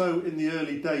said so in the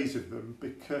early days of them,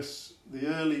 because the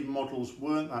early models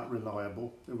weren't that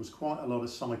reliable. There was quite a lot of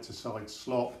side-to-side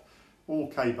slop, all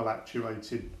cable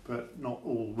actuated, but not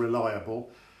all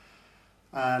reliable.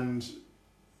 And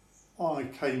I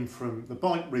came from the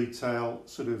bike retail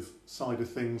sort of side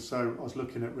of things, so I was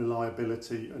looking at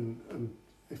reliability, and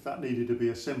if that needed to be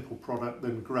a simple product,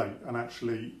 then great. And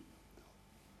actually,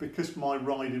 because my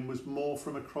riding was more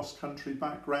from a cross-country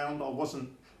background, I wasn't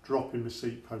dropping the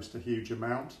seat post a huge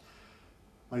amount,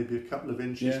 maybe a couple of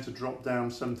inches to drop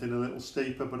down something a little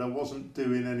steeper, but I wasn't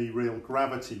doing any real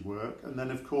gravity work. And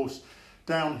then, of course,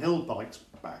 downhill bikes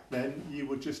back then, you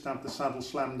would just have the saddle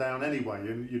slammed down anyway,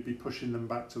 and you'd be pushing them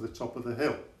back to the top of the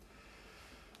hill.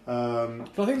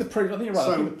 But I think the proof. I think you're right.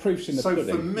 I think the proof's in the pudding.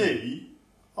 So for me,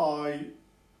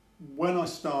 when I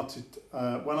started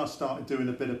doing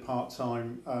a bit of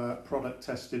part-time product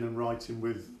testing and writing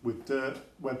with Dirt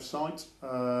website,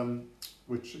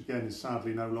 which again is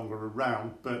sadly no longer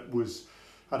around, but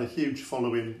had a huge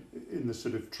following in the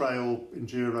sort of trail,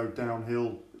 enduro,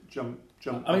 downhill, jump.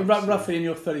 Roughly in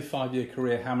your 35-year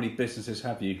career, how many businesses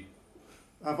have you?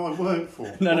 Have I worked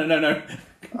for? No.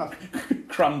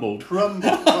 Crumbled. Well,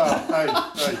 hey.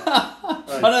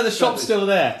 I know the shop's still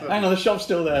there. Hang on, the shop's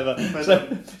still there.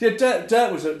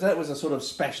 Dirt was a sort of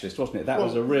specialist, wasn't it? That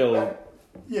was a real. That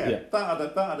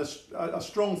had a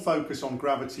strong focus on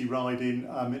gravity riding.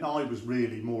 I was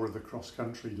really more of the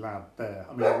cross-country lad there.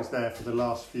 I was there for the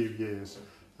last few years.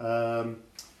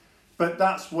 But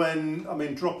that's when,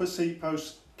 dropper seat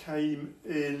post came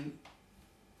in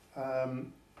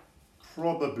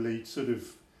probably sort of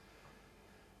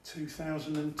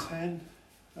 2010.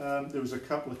 There was a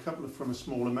couple from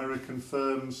small American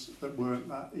firms that weren't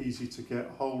that easy to get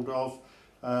hold of.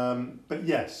 But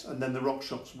yes, and then the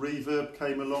RockShox Reverb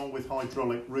came along with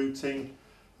hydraulic routing.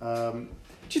 Do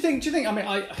you think? I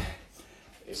mean,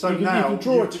 So you now can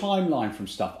draw a timeline from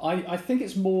stuff. I think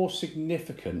it's more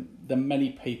significant than many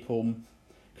people,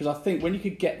 because I think when you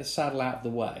could get the saddle out of the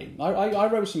way, I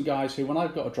rode with some guys who, when I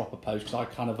got a dropper post,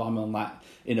 because I'm on that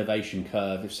innovation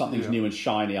curve. If something's new and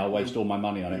shiny, I'll waste all my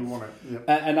money on it. You want it,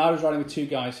 And I was riding with two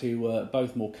guys who were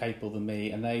both more capable than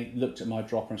me, and they looked at my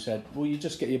dropper and said, "Well, you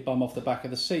just get your bum off the back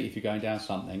of the seat if you're going down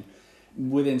something."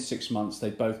 Within 6 months, they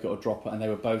both got a dropper, and they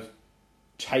were both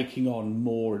taking on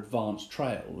more advanced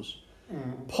trails.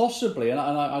 Possibly, and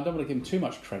I don't want to give him too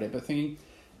much credit, but thinking,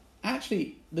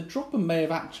 actually, the dropper may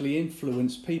have actually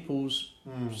influenced people's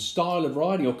style of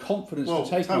riding or confidence to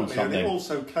take on something. And it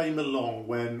also came along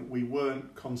when we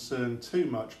weren't concerned too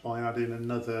much by adding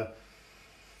another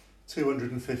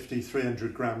 250,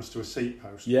 300 grams to a seat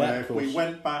post. Yeah, where if we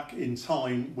went back in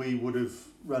time, we would have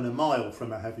run a mile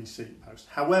from a heavy seat post.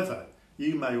 However,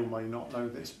 you may or may not know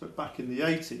this, but back in the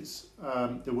 80s,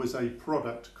 there was a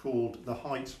product called the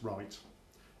Hiterite,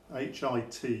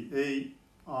 Hiterite.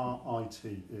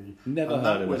 Never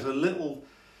heard of it. That was a little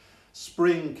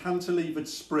spring, cantilevered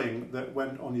spring that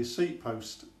went on your seat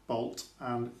post bolt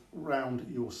and round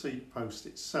your seat post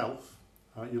itself.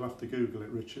 You'll have to Google it,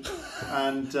 Richard.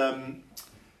 And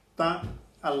that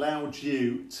allowed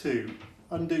you to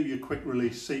undo your quick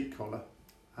release seat collar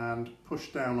and push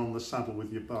down on the saddle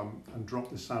with your bum and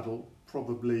drop the saddle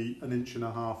probably 1.5 inches,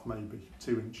 maybe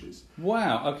 2 inches.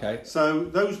 Wow, okay. So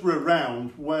those were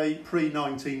around way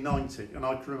pre-1990, and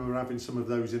I can remember having some of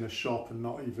those in a shop and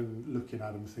not even looking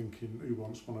at them thinking, who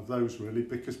wants one of those really?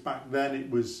 Because back then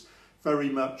it was very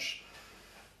much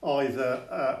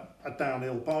either a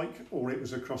downhill bike or it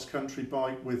was a cross-country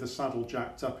bike with a saddle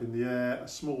jacked up in the air, a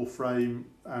small frame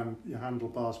and your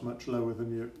handlebars much lower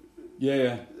than your...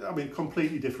 Yeah. I mean,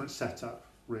 completely different setup,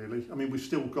 really. I mean, we've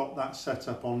still got that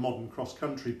setup on modern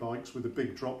cross-country bikes with a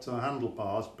big drop to the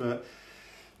handlebars, but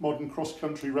modern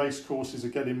cross-country race courses are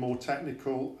getting more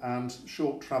technical and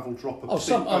short travel drop.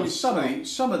 Some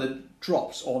of the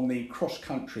drops on the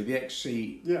cross-country, the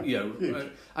XC,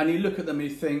 and you look at them and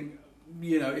you think,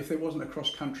 if there wasn't a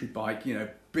cross-country bike,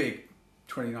 big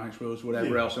 29-inch wheels,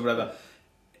 whatever else and whatever.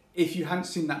 If you hadn't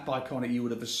seen that bike on it, you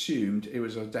would have assumed it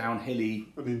was a downhilly,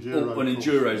 an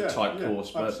enduro type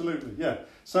course. But absolutely, yeah.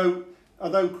 So,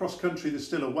 although cross country, there's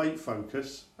still a weight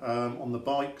focus on the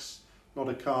bikes, not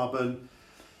a carbon,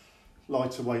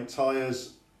 lighter weight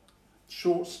tyres,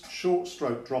 short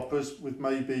stroke droppers with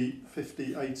maybe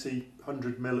 50, 80,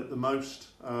 100 mil at the most,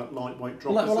 lightweight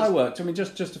droppers. Well, I worked. I mean,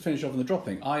 just to finish off on the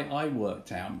dropping, I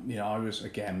worked out. I was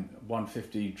again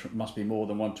 150 must be more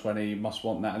than 120. Must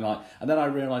want that, and then I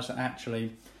realised that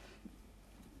actually,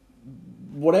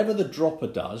 whatever the dropper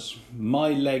does, my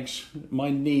legs, my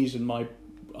knees, and my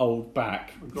old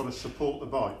back. We've got to support the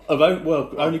bike.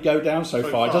 Only go down so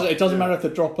far. It doesn't matter if the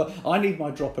dropper. I need my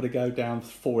dropper to go down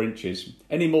 4 inches.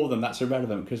 Any more than that's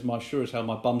irrelevant because sure as hell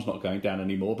my bum's not going down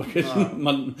anymore because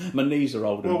my knees are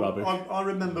old and rubbish. I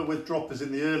remember with droppers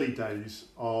in the early days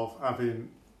of having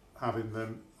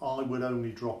them, I would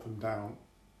only drop them down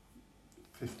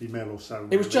 50 mil or so.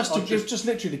 Really. It was just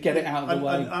literally to get it out of the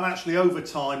way. And actually, over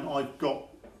time, I've got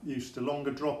used to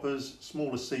longer droppers,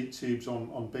 smaller seat tubes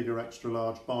on bigger extra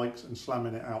large bikes and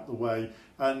slamming it out the way.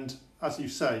 And as you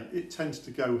say, it tends to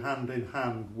go hand in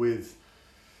hand with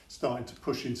starting to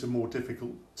push into more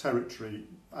difficult territory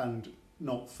and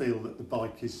not feel that the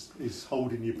bike is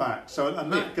holding you back.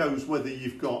 And that goes whether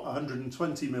you've got a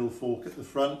 120mm fork at the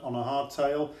front on a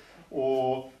hardtail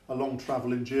or a long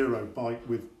travel enduro bike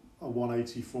with a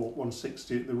 180 fork,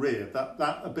 160 at the rear.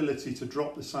 That ability to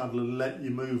drop the saddle and let you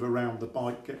move around the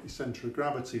bike, get your centre of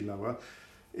gravity lower,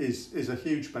 is a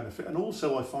huge benefit. And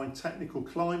also I find technical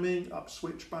climbing, up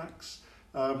switchbacks,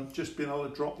 just being able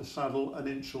to drop the saddle 1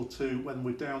 inch or 2 when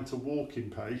we're down to walking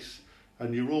pace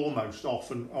and you're almost off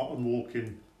and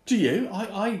walking. Do you?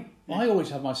 I always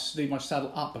have leave my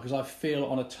saddle up because I feel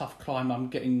on a tough climb I'm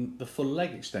getting the full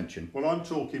leg extension. Well, I'm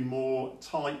talking more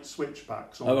tight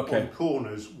switchbacks on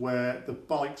corners where the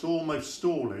bike's almost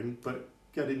stalling, but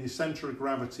getting your centre of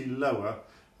gravity lower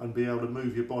and be able to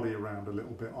move your body around a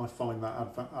little bit. I find that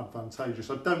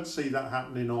advantageous. I don't see that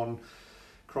happening on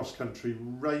cross-country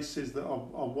races that I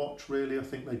watch, really. I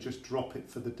think they just drop it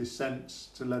for the descents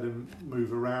to let them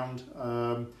move around.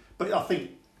 But I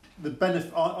think the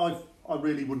benefit, I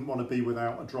really wouldn't want to be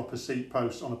without a dropper seat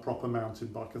post on a proper mountain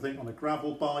bike. I think on a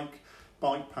gravel bike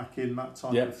packing, that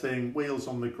type of thing, wheels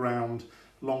on the ground,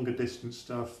 longer distance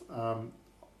stuff,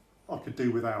 I could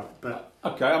do without. But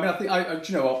okay, I mean, I think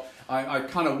do you know what? I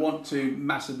kind of want to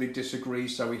massively disagree,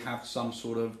 so we have some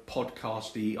sort of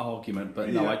podcasty argument. But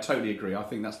no, I totally agree. I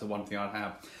think that's the one thing I'd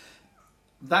have.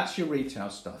 That's your retail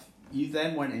stuff. You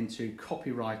then went into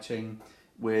copywriting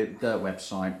with the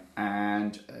website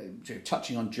and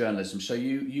touching on journalism. So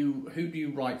you who do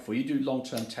you write for? You do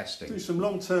long-term testing. Do some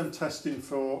long-term testing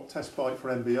for Test Bike for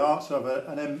MBR. So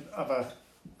I have a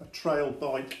trail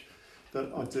bike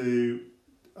that I do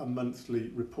a monthly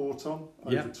report on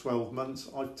over 12 months.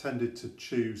 I've tended to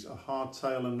choose a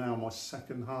hardtail, and now my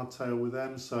second hardtail with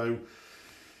them. So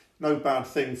no bad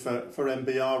thing for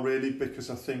MBR really, because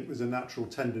I think there's a natural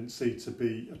tendency to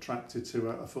be attracted to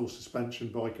a full suspension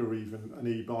bike or even an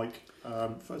e-bike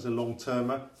as a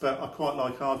long-termer. But I quite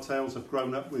like hardtails. I've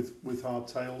grown up with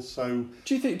hardtails. So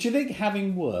do you think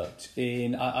having worked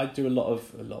in, I do a lot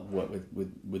of work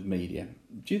with media.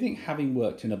 Do you think having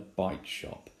worked in a bike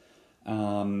shop,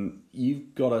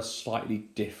 you've got a slightly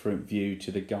different view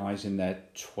to the guys in their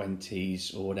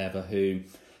 20s or whatever who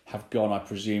have gone, I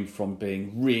presume, from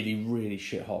being really, really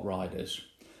shit hot riders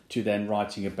to then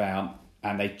writing about,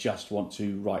 and they just want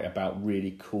to write about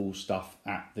really cool stuff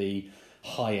at the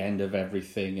high end of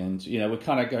everything. And, you know, we're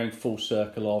kind of going full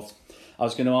circle of, I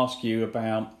was going to ask you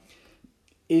about,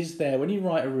 is there, when you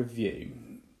write a review,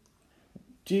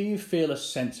 do you feel a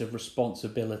sense of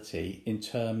responsibility in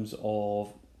terms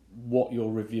of what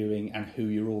you're reviewing and who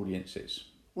your audience is?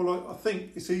 Well, I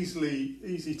think it's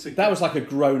easy to. That was like a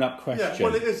grown-up question. Yeah,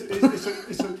 well, it is.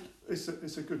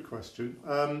 It's a good question.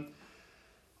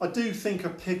 I do think I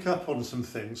pick up on some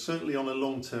things, certainly on a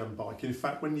long-term bike. In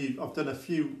fact, I've done a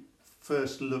few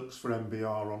first looks for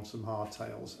MBR on some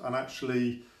hardtails, and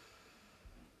actually,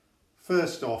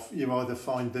 first off, you either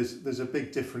find there's a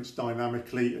big difference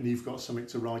dynamically, and you've got something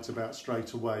to write about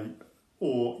straight away.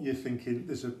 Or you're thinking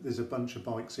there's a bunch of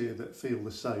bikes here that feel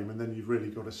the same, and then you've really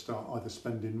got to start either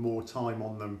spending more time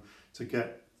on them to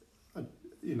get,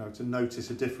 to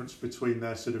notice a difference between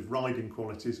their sort of riding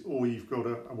qualities, or you've got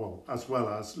to, as well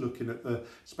as looking at the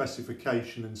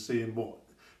specification and seeing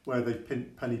where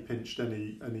they've penny pinched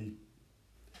any.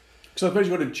 So I suppose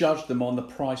you've got to judge them on the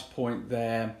price point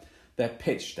they're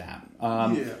pitched at.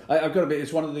 I've got to be.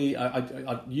 It's one of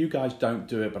the. You guys don't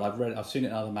do it, but I've seen it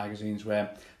in other magazines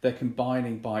where they're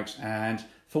combining bikes, and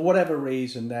for whatever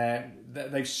reason,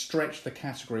 they've stretched the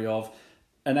category of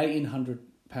an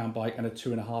 £1,800 bike and a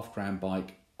 £2,500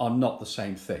 bike are not the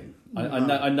same thing. No.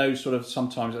 I know sort of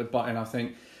sometimes, and I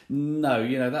think,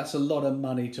 no, that's a lot of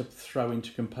money to throw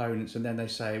into components, and then they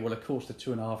say, well, of course, the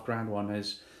 £2,500 one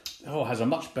has a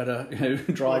much better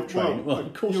drivetrain. Well,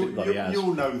 of course it bloody has.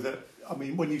 You'll know that. I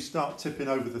mean, when you start tipping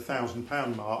over the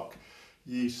 £1,000 mark,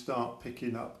 you start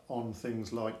picking up on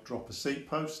things like dropper seat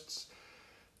posts,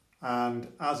 and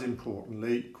as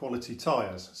importantly, quality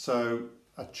tyres. So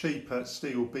a cheaper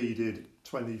steel beaded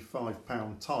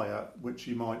 £25 tyre, which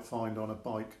you might find on a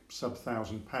bike sub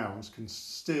 £1,000, can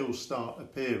still start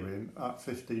appearing at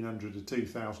 £1,500 to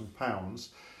 £2,000.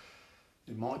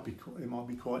 It might be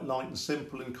quite light and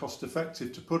simple and cost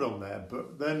effective to put on there,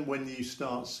 but then when you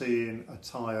start seeing a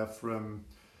tyre from,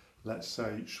 let's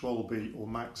say, Schwalbe or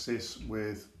Maxxis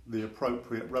with the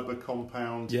appropriate rubber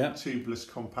compound, tubeless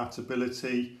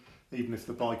compatibility, even if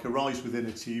the bike arrives within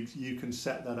a tube, you can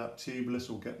set that up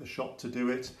tubeless or get the shop to do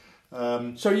it.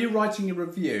 So you're writing a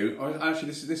review.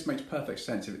 Actually, this makes perfect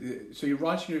sense. So you're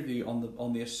writing a review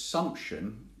on the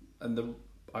assumption, and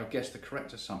I guess the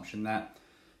correct assumption, that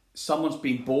someone's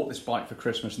been bought this bike for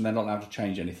Christmas and they're not allowed to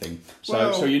change anything.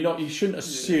 So you shouldn't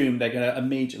assume they're going to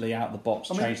immediately out the box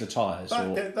change the tyres.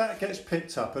 That gets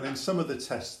picked up, and in some of the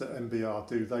tests that MBR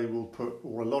do, they will put,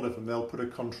 or a lot of them, they'll put a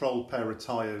controlled pair of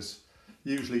tyres,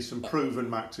 usually some proven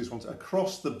Maxxis ones,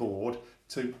 across the board,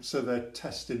 so they're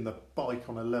testing the bike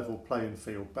on a level playing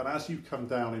field. But as you come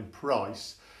down in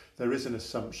price, there is an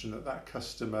assumption that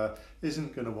customer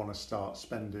isn't going to want to start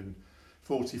spending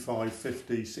 45,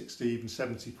 50, 60, even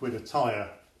 70 quid a tyre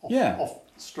off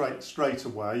straight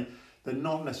away. They're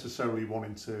not necessarily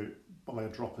wanting to buy a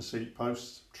dropper seat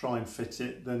post, try and fit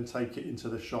it, then take it into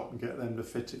the shop and get them to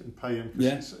fit it and pay them,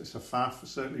 because it's a faff,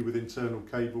 certainly with internal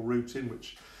cable routing,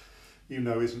 which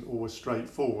isn't always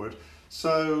straightforward.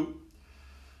 So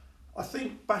I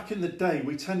think back in the day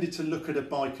we tended to look at a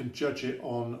bike and judge it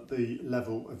on the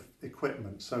level of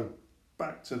equipment. So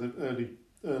back to the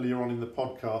earlier on in the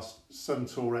podcast,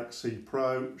 Suntour XC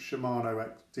Pro, Shimano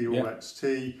Dior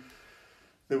XT.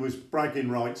 There was bragging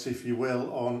rights, if you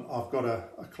will, on I've got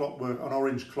an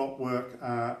orange Clockwork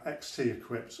XT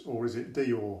equipped, or is it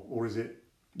Dior, or is it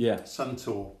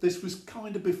Suntour. This was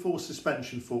kind of before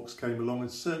suspension forks came along, and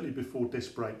certainly before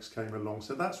disc brakes came along.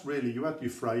 So that's really, you had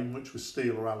your frame, which was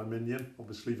steel or aluminium,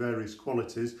 obviously various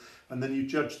qualities, and then you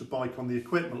judge the bike on the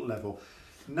equipment level.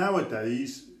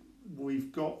 Nowadays,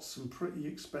 we've got some pretty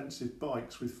expensive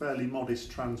bikes with fairly modest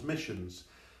transmissions.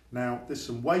 Now, there's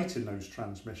some weight in those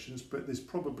transmissions, but there's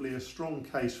probably a strong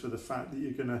case for the fact that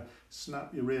you're going to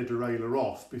snap your rear derailleur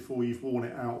off before you've worn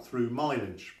it out through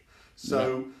mileage.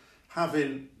 So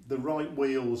having the right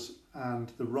wheels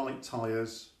and the right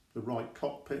tyres, the right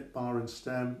cockpit bar and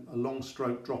stem, a long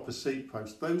stroke dropper seat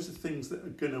post, those are things that are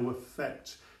going to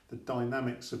affect the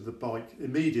dynamics of the bike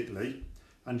immediately,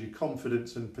 and your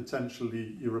confidence and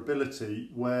potentially your ability,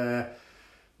 where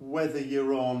whether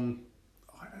you're on,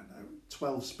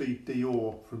 12-speed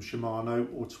Dior from Shimano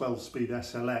or 12-speed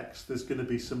SLX, there's going to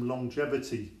be some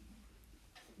longevity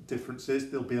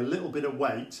differences. There'll be a little bit of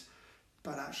weight,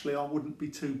 but actually I wouldn't be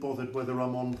too bothered whether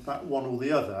I'm on that one or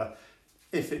the other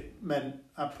if it meant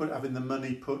having the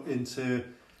money put into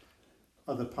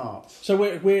other parts. So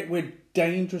we're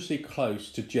dangerously close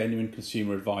to genuine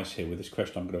consumer advice here with this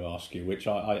question I'm going to ask you, which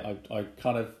I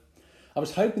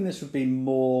was hoping this would be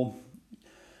more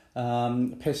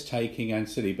piss taking and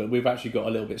silly, but we've actually got a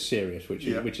little bit serious, which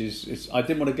is I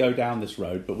didn't want to go down this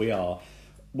road, but we are.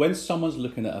 When someone's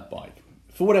looking at a bike,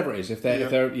 for whatever it is, if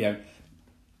they're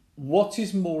what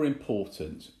is more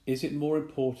important? Is it more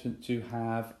important to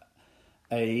have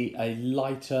a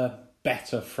lighter,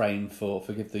 better frame,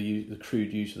 forgive the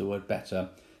crude use of the word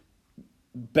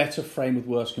better frame with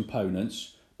worse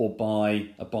components, or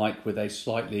buy a bike with a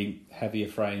slightly heavier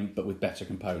frame but with better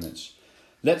components?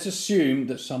 Let's assume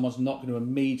that someone's not going to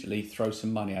immediately throw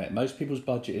some money at it. Most people's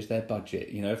budget is their budget.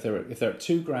 You know, if they're at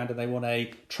 $2,000 and they want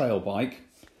a trail bike,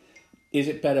 is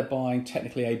it better buying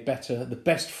technically the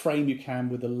best frame you can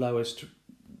with the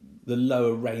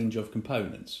lower range of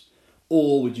components,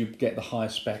 or would you get the higher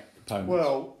spec components?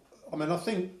 Well, I mean, I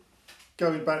think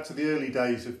going back to the early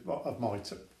days of my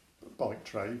bike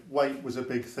trade, weight was a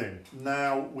big thing.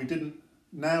 Now we tend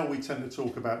to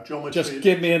talk about geometry. Just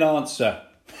give me an answer.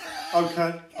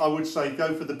 Okay, I would say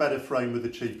go for the better frame with the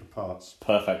cheaper parts.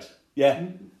 Perfect. Yeah.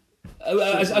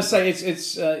 As I say,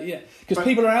 it's because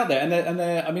people are out there and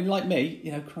they're I mean, like me,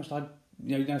 Christ, I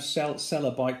sell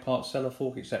a bike part, sell a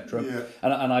fork, etc. Yeah.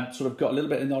 And I've sort of got a little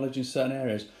bit of knowledge in certain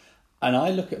areas, and I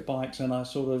look at bikes and I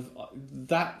sort of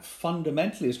that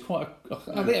fundamentally is quite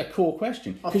I think a core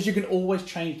question, because you can always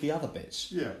change the other bits.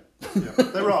 Yeah.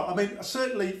 There are. I mean,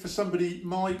 certainly for somebody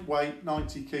my weight,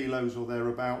 90 kilos or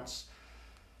thereabouts,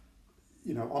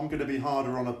 I'm going to be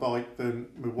harder on a bike than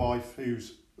my wife,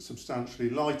 who's substantially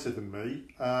lighter than me,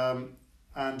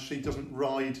 and she doesn't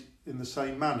ride in the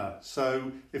same manner.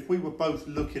 So if we were both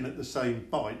looking at the same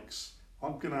bikes,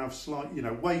 I'm going to have slight,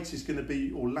 weight is going to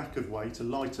be, or lack of weight, a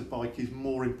lighter bike is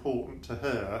more important to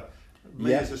her.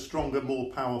 Me as a stronger,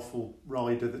 more powerful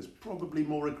rider that's probably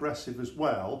more aggressive as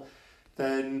well,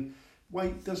 then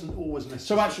weight doesn't always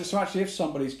necessarily... So actually, if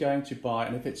somebody's going to buy,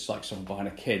 and if it's like someone buying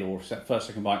a kid or first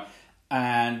second bike,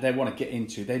 and they want to get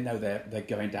into, they know they're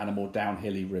going down a more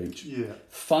downhilly route. Yeah.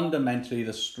 Fundamentally,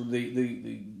 the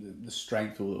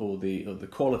strength or the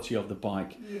quality of the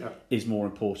bike is more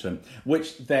important.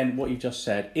 Which then, what you just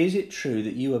said, is it true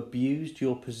that you abused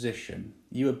your position?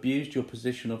 You abused your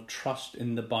position of trust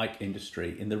in the bike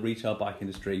industry, in the retail bike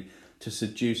industry, to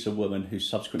seduce a woman who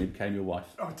subsequently became your wife?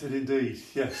 I did indeed.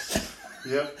 Yes.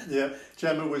 Yep.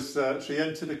 Gemma was. She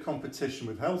entered a competition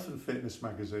with Health and Fitness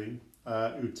magazine.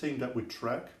 Who teamed up with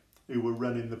Trek, who were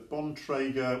running the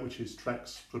Bontrager, which is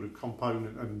Trek's sort of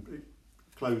component and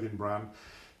clothing brand.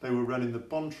 They were running the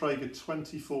Bontrager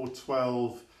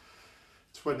 24/12,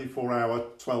 24-hour,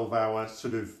 12-hour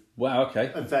sort of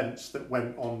events that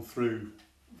went on through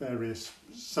various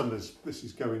summers. This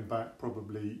is going back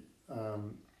probably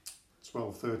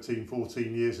 12, 13,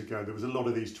 14 years ago. There was a lot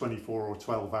of these 24 or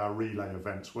 12-hour relay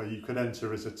events where you could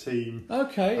enter as a team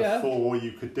of 4,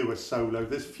 you could do a solo.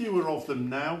 There's fewer of them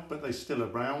now, but they're still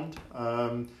around.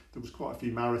 There was quite a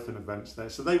few marathon events there.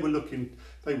 So they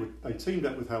teamed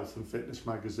up with Health and Fitness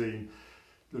magazine,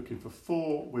 looking for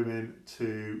 4 women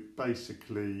to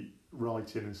basically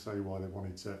write in and say why they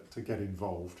wanted to get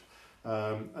involved.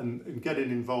 And getting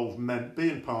involved meant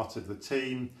being part of the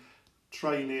team,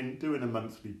 training, doing a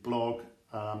monthly blog,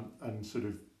 and sort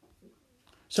of...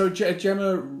 So had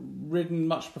Gemma ridden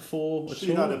much before at all?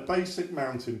 She had a basic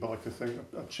mountain bike, I think,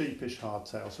 a cheapish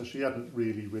hardtail, so she hadn't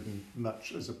really ridden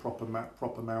much as a proper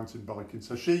mountain biking.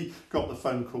 So she got the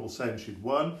phone call saying she'd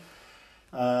won.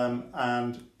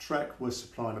 And Trek was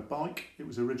supplying a bike. It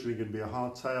was originally going to be a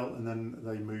hardtail, and then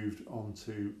they moved on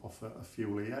to offer a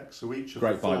Fuel EX. So each of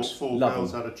the four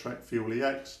girls had a Trek Fuel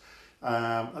EX.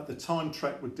 At the time,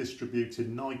 Trek were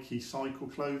distributing Nike cycle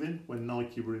clothing when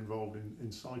Nike were involved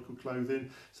in cycle clothing.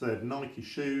 So they had Nike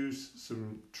shoes,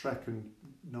 some Trek and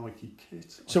Nike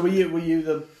kit. So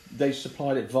they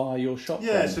supplied it via your shop?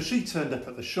 Yeah, then? So she turned up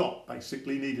at the shop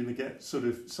basically needing to get sort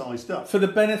of sized up. For the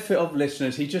benefit of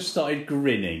listeners, he just started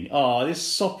grinning. This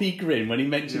soppy grin when he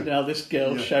mentioned how this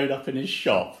girl showed up in his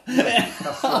shop. Yeah,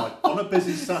 that's right. On a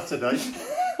busy Saturday.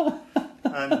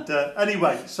 And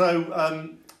anyway, so...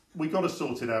 we got to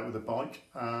sort it out with the bike.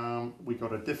 We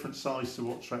got a different size to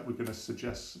what Trek we're going to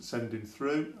suggest sending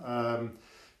through,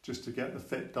 just to get the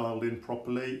fit dialed in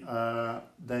properly.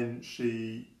 Then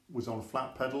she was on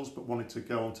flat pedals but wanted to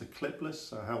go on to clipless,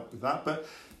 so helped with that. But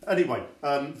anyway,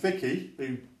 Vicky,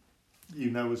 who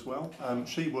you know as well,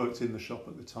 she worked in the shop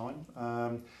at the time.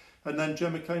 And then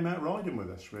Gemma came out riding with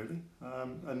us, really.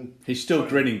 And he's still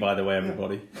grinning, by the way,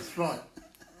 everybody. Yeah, that's right.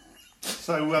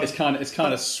 So it's kind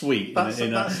of sweet.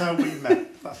 That's how we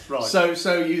met. That's right.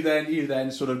 So you then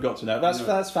sort of got to know.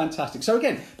 That's fantastic. So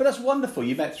again, but that's wonderful.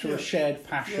 You met through a shared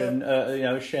passion,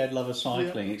 a shared love of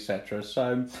cycling, etc.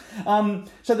 So,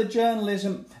 so the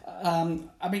journalism.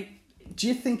 I mean, do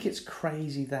you think it's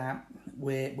crazy that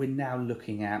we're now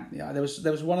looking at? There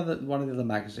was one of the other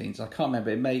magazines. I can't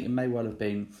remember. It may well have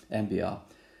been MBR.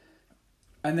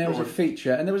 And there was a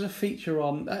feature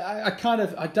on.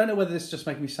 I don't know whether this just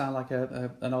makes me sound like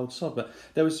an old sod, but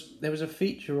there was a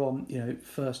feature on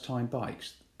first time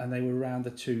bikes, and they were around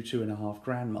the 2.5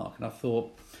 grand mark, and I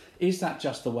thought, is that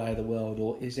just the way of the world,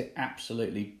 or is it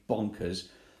absolutely bonkers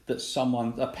that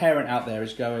a parent out there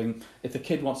is going, if the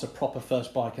kid wants a proper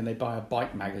first bike and they buy a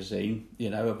bike magazine,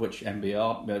 of which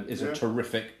MBR is a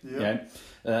terrific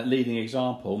leading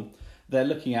example. They're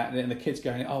looking at it and the kid's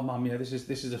going, "Oh, mum, this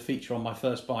is a feature on my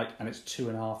first bike, and it's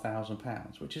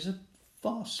 £2,500, which is a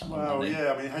vast sum of money." Well,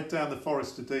 yeah, I mean, head down the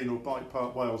Forest of Dean or Bike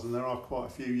Park Wales, and there are quite a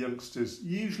few youngsters,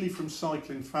 usually from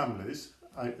cycling families,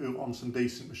 on some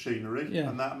decent machinery,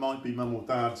 and that might be mum or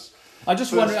dad's. I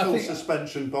just wonder. Full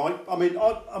suspension bike. I mean,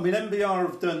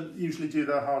 MBR have usually do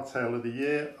their hardtail of the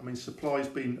year. I mean, supply's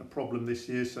been a problem this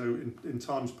year, so in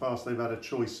times past they've had a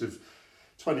choice of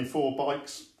 24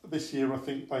 bikes. This year I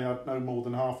think they had no more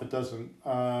than half a dozen,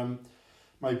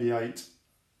 maybe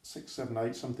 6, 7,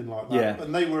 8, something like that. Yeah.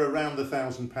 And they were around the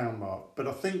 £1,000 mark. But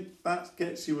I think that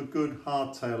gets you a good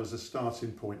hardtail as a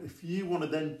starting point. If you want to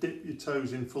then dip your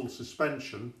toes in full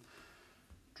suspension,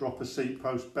 drop a seat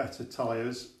post, better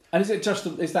tyres. And is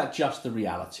that just the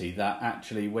reality that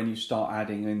actually when you start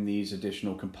adding in these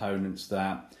additional components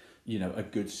that a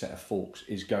good set of forks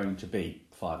is going to be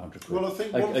 500 quid. Well, I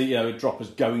think a drop is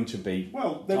going to be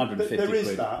 150 there is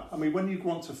quid. that. I mean, when you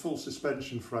want a full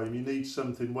suspension frame, you need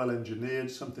something well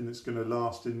engineered, something that's going to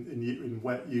last in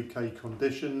wet UK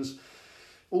conditions.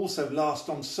 Also, last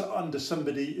under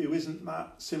somebody who isn't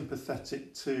that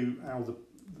sympathetic to how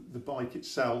the bike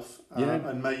itself,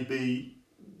 and maybe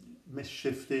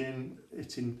misshifting,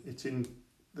 hitting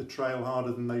the trail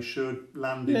harder than they should,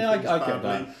 landing things badly. Get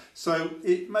that. So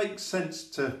it makes sense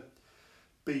to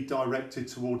be directed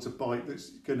towards a bike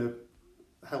that's going to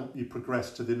help you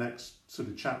progress to the next sort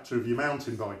of chapter of your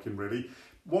mountain biking, really.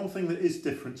 One thing that is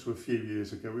different to a few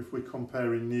years ago, if we're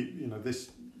comparing this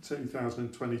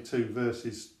 2022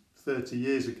 versus 30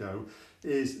 years ago,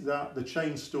 is that the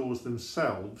chain stores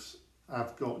themselves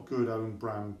have got good own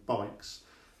brand bikes.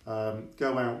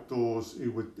 Go Outdoors,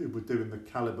 who were doing the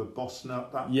Caliber Boss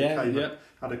Nut, that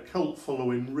had a cult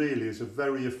following, really, as a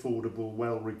very affordable,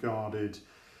 well-regarded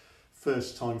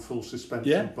first-time full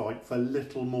suspension bike for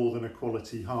little more than a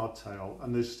quality hardtail,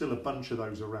 and there's still a bunch of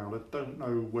those around. I don't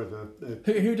know whether...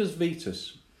 Who does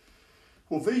Vitus?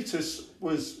 Well, Vitus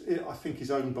I think, is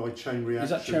owned by Chain Reaction. Is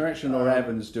that Chain Reaction or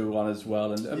Evans do one as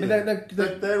well? And I mean,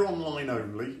 they're online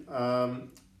only.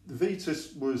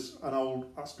 Vitus was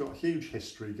that's got a huge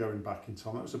history going back in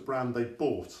time. That was a brand they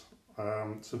bought.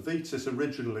 So Vitus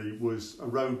originally was a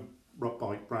road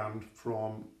bike brand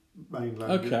from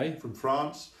mainland, from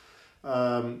France.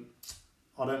 I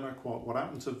don't know quite what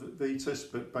happened to Vitus,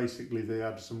 but basically they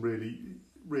had some really,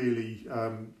 really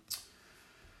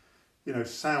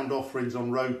sound offerings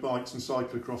on road bikes and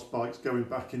cyclocross bikes going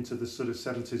back into the sort of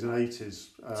 70s and 80s.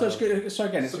 So it's good. So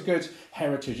again, it's a good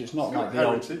heritage. It's not like the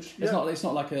heritage. It's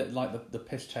not like the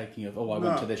piss taking of I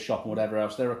went to this shop and whatever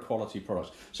else. They're a quality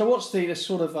products. So what's the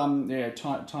sort of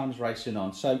times racing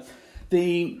on? So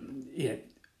the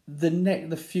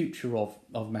future of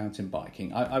mountain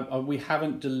biking. I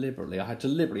deliberately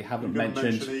haven't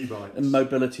mentioned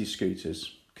mobility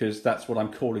scooters. because that's what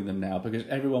I'm calling them now, because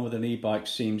everyone with an e-bike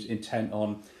seems intent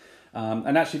on...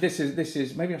 and actually, this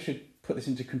is maybe I should put this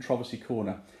into controversy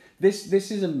corner. This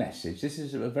is a message. This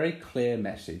is a very clear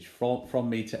message from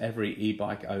me to every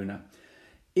e-bike owner.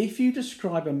 If you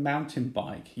describe a mountain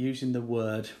bike using the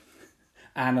word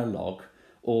analog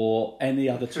or any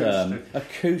other term,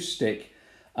 acoustic,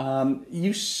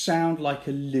 you sound like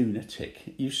a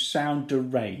lunatic. You sound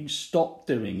deranged. Stop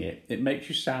doing it. It makes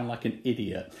you sound like an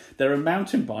idiot. There are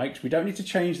mountain bikes. We don't need to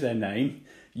change their name.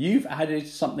 You've added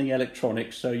something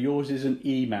electronic, so yours is an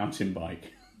e-mountain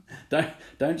bike.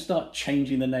 Don't start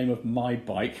changing the name of my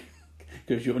bike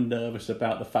because you're nervous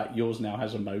about the fact yours now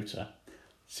has a motor.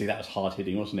 See, that was hard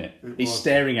hitting, wasn't it? He's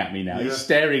staring at me now. Yeah. He's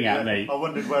staring at me. I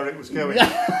wondered where it was going.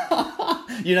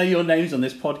 You know your name's on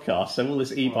this podcast, so all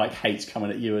this e-bike hate's coming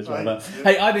at you as well. But,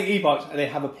 hey, I think e-bikes, they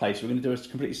have a place. We're going to do a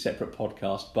completely separate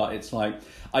podcast, but it's like,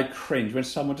 I cringe when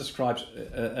someone describes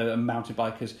a mountain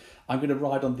bike as, I'm going to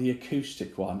ride on the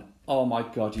acoustic one. Oh my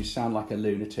God, you sound like a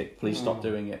lunatic. Please stop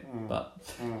doing it. But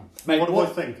mate, what do I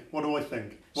think?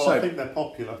 Well, I think they're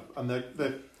popular, and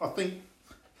they're. I think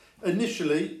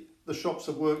initially the shops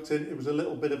have worked in. It was a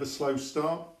little bit of a slow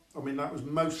start. I mean, that was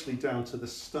mostly down to the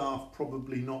staff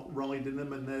probably not riding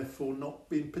them and therefore not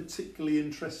being particularly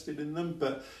interested in them.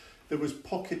 But there was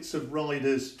pockets of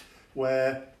riders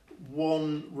where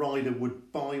one rider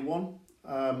would buy one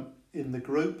in the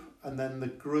group, and then the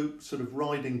group sort of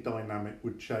riding dynamic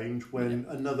would change when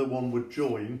another one would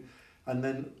join, and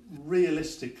then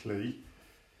realistically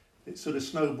it sort of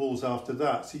snowballs after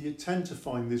that. So you tend to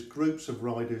find there's groups of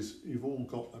riders who've all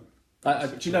got them.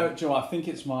 Do you know? I think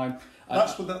it's my.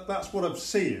 That's what I'm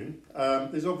seeing.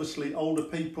 There's obviously older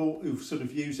people who've sort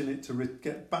of using it to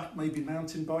get back, maybe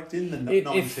mountain biked in the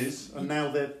 90s, and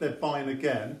now they're buying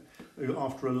again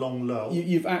after a long lull.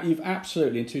 You've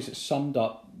absolutely, in 2 seconds, summed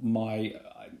up my.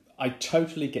 I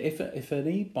totally get if an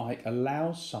e-bike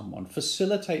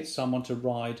facilitates someone to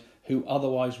ride who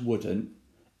otherwise wouldn't.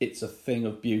 It's a thing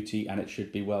of beauty and it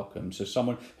should be welcome. So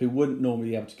someone who wouldn't normally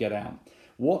be able to get out.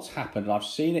 What's happened, and I've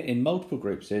seen it in multiple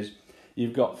groups, is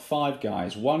you've got 5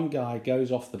 guys. One guy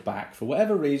goes off the back for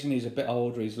whatever reason. He's a bit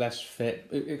older, he's less fit,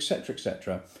 etc.,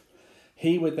 etc.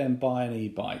 He would then buy an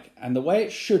e-bike. And the way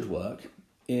it should work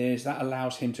is that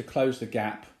allows him to close the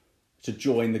gap to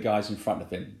join the guys in front of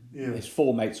him. Yeah. His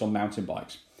 4 mates on mountain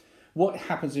bikes. What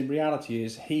happens in reality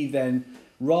is he then,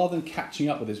 rather than catching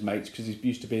up with his mates because he's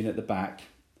used to being at the back,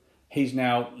 he's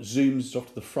now zooms off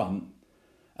to the front,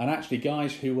 and actually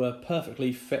guys who were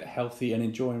perfectly fit, healthy and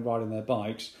enjoying riding their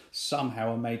bikes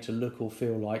somehow are made to look or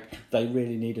feel like they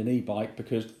really need an e-bike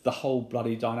because the whole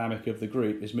bloody dynamic of the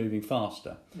group is moving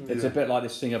faster. Yeah. It's a bit like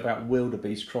this thing about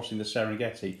wildebeest crossing the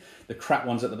Serengeti. The crap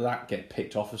ones at the back get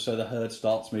picked off so the herd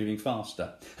starts moving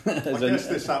faster. I guess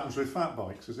this happens with fat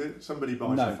bikes, is it? Somebody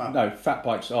buys a fat bike. No, fat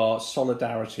bikes are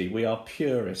solidarity. We are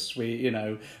purists.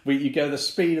 You go the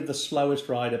speed of the slowest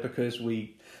rider because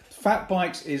fat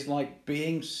bikes is like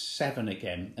being 7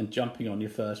 again and jumping on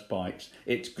your first bikes.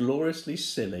 It's gloriously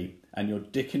silly and you're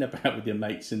dicking about with your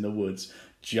mates in the woods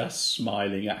just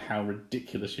smiling at how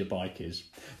ridiculous your bike is.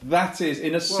 That is,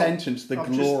 in a sentence, the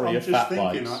glory of fat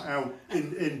bikes. I'm just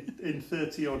thinking how in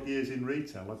 30 odd years in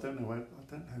retail, I don't know whether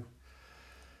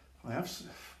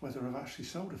I've actually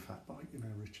sold a fat bike,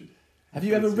 Richard. Have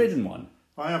you ever ridden one?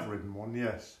 I have ridden one,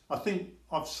 yes. I think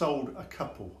I've sold a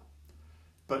couple,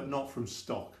 but not from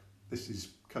stock. This is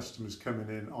customers coming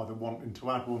in either wanting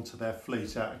to add one to their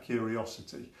fleet out of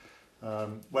curiosity.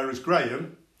 Whereas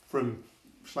Graham from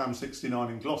Slam 69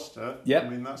 in Gloucester, I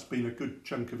mean, that's been a good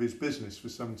chunk of his business for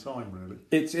some time, really.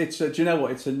 It's do you know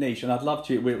what? It's a niche, and I'd love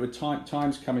to. With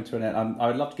time's coming to an end.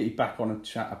 I'd love to get you back on and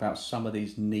chat about some of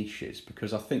these niches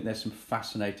because I think there's some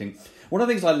fascinating. One of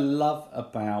the things I love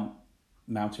about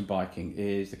mountain biking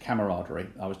is the camaraderie.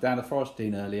 I was down at Forest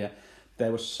Dean earlier.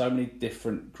 There were so many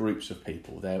different groups of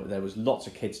people. There was lots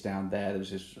of kids down there. There was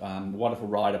this wonderful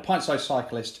rider, pint-sized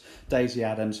cyclist, Daisy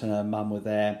Adams and her mum were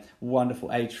there.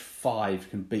 Wonderful, age 5,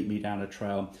 can beat me down a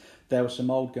trail. There were some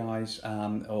old guys,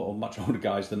 or much older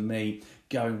guys than me,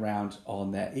 going round on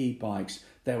their e-bikes.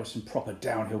 There were some proper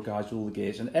downhill guys with all the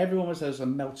gears, and everyone was there as a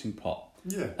melting pot.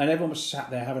 Yeah. And everyone was sat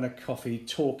there having a coffee,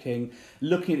 talking,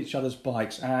 looking at each other's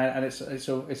bikes, and it's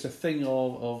a thing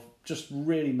of just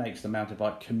really makes the mountain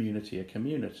bike community a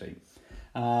community.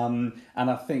 And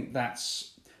I think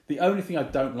that's the only thing I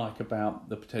don't like about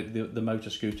the motor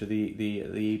scooter, the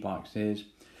e-bikes is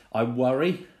I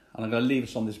worry, and I'm going to leave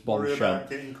us on this bombshell. Worry about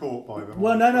getting caught by them.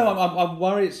 Well, no, I'm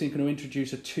worried it's going to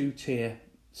introduce a 2-tier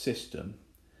system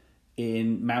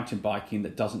in mountain biking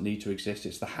that doesn't need to exist.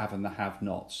 It's the have and the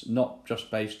have-nots, not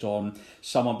just based on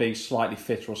someone being slightly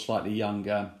fitter or slightly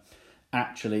younger.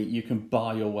 actually you can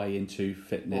buy your way into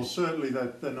fitness. Well, certainly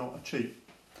they're not a cheap.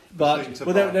 But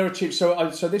they're a cheap. So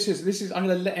this is. I'm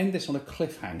going to end this on a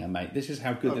cliffhanger, mate. This is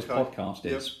how good this podcast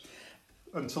is.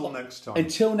 Yep. Until next time.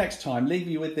 Until next time, leave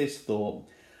you with this thought: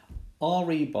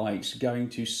 are e-bikes going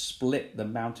to split the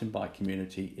mountain bike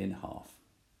community in half?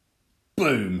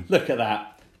 Boom! Look at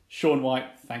that, Sean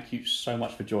White. Thank you so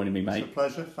much for joining me, mate. It's a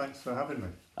pleasure. Thanks for having me.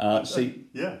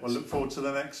 We'll look forward to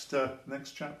the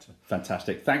next chapter.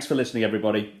 Fantastic. Thanks for listening,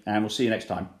 everybody, and we'll see you next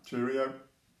time. Cheerio.